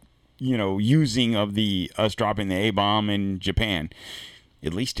 using of us dropping the A-bomb in Japan,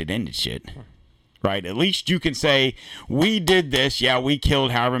 at least it ended shit. Right? At least you can say, we did this. Yeah, we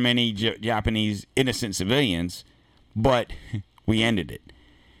killed however many Japanese innocent civilians, but we ended it.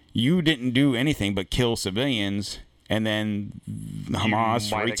 You didn't do anything but kill civilians, and then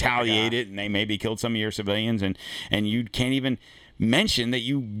Hamas retaliated, and they maybe killed some of your civilians, and you can't even mention that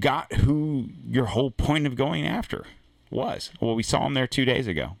you got who your whole point of going after was. Well, we saw him there 2 days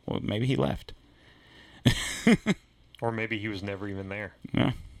ago. Well, maybe he left. Or maybe he was never even there.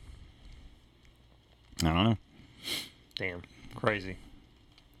 Yeah. I don't know. Damn. Crazy.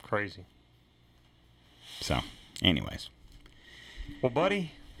 So, anyways. Well,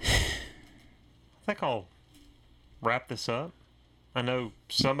 buddy, I think I'll wrap this up. I know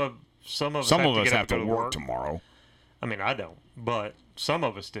some of us have to work tomorrow. I mean, I don't, but some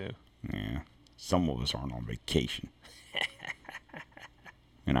of us do. Yeah. Some of us aren't on vacation.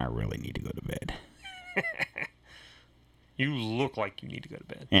 And I really need to go to bed. You look like you need to go to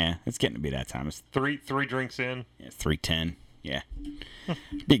bed. Yeah, it's getting to be that time. It's three drinks in. Yeah, 3:10. Yeah.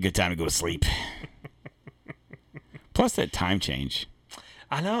 Be a good time to go to sleep. Plus that time change.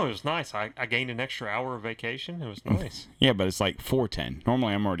 I know, it was nice. I gained an extra hour of vacation. It was nice. Yeah, but it's like 4:10.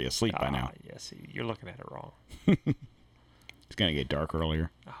 Normally I'm already asleep by now. Yeah, see, you're looking at it wrong. It's going to get dark earlier.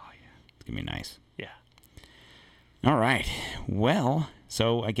 Oh, yeah. It's going to be nice. Yeah. All right. Well,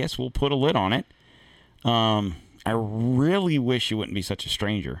 so I guess we'll put a lid on it. I really wish you wouldn't be such a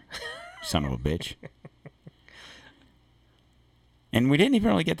stranger, son of a bitch. And we didn't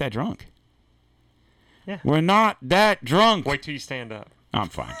even really get that drunk. Yeah. We're not that drunk. Wait till you stand up. I'm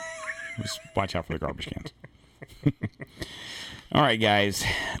fine. Just watch out for the garbage cans. All right, guys.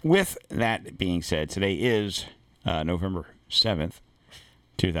 With that being said, today is November 7th,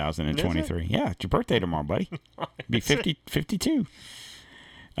 2023. Yeah, it's your birthday tomorrow, buddy. Be 52.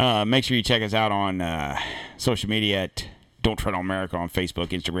 Make sure you check us out on social media at Don't Tread on America on Facebook,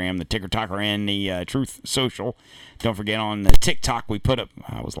 Instagram, the Ticker Talker, and the Truth Social. Don't forget on the TikTok we put up.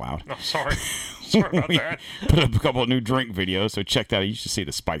 I was loud. Oh, sorry. Sorry about that. Put up a couple of new drink videos, so check that out. You should see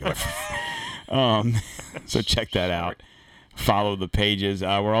the spike. So check that out. Follow the pages.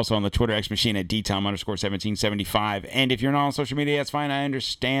 We're also on the Twitter X machine at DTOM_1775. And if you're not on social media, that's fine. I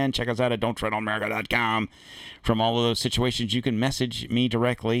understand. Check us out at Don'tTreadOnAmerica.com. From all of those situations, you can message me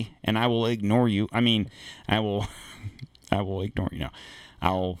directly, and I will ignore you. I will ignore you. No,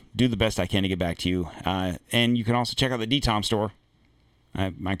 I'll do the best I can to get back to you. And you can also check out the DTOM store.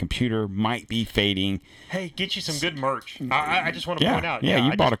 My computer might be fading. Hey, get you some good merch. I just want to point out. Yeah,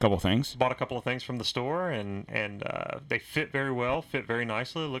 you bought a couple of things. Bought a couple of things from the store, and they fit very well, fit very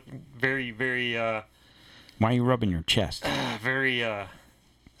nicely, look very, very... Why are you rubbing your chest? Very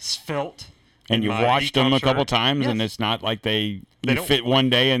svelte. And you've washed them a couple times, yes. And it's not like they fit one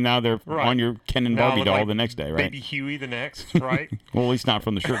day, and now they're on your Ken and Barbie doll the next day, right? Baby Huey the next, right? Well, at least not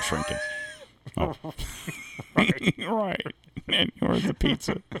from the shirt shrinking. Oh. Right. And where's the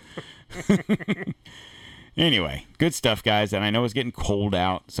pizza? Anyway, good stuff, guys. And I know it's getting cold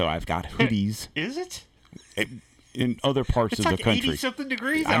out, so I've got hoodies. Is it? In other parts of the country. 80-something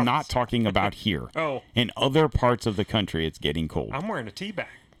degrees I'm out. not talking about here. Oh. In other parts of the country, it's getting cold. I'm wearing a tea bag.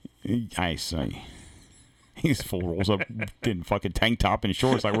 I say. He's full rolls up in fucking tank top and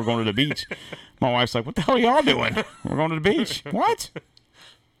shorts like we're going to the beach. My wife's like, what the hell are y'all doing? We're going to the beach. What?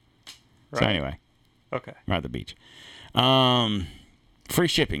 Right. So anyway. Okay. We're at the beach. Free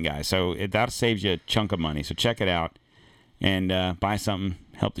shipping, guys. So that saves you a chunk of money. So check it out and buy something.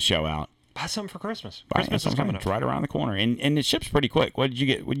 Help the show out. Buy something for Christmas. Christmas is coming up. It's right around the corner. And it ships pretty quick. What did you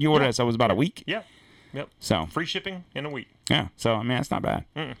get? What did you order? So it was about a week? Yeah. Yep. So free shipping in a week. Yeah. So, I mean, that's not bad.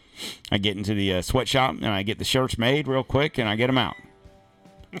 Mm-mm. I get into the sweatshop and I get the shirts made real quick and I get them out.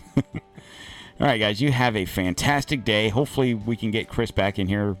 All right, guys, you have a fantastic day. Hopefully we can get Chris back in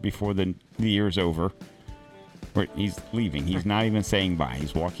here before the year's over. Or he's leaving. He's not even saying bye.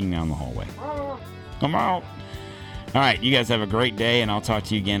 He's walking down the hallway. Come out. All right, you guys have a great day, and I'll talk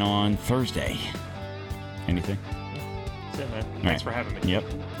to you again on Thursday. Anything? That's it, man. Thanks for having me. Yep.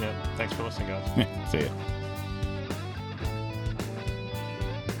 Yep. Thanks for listening, guys. See ya.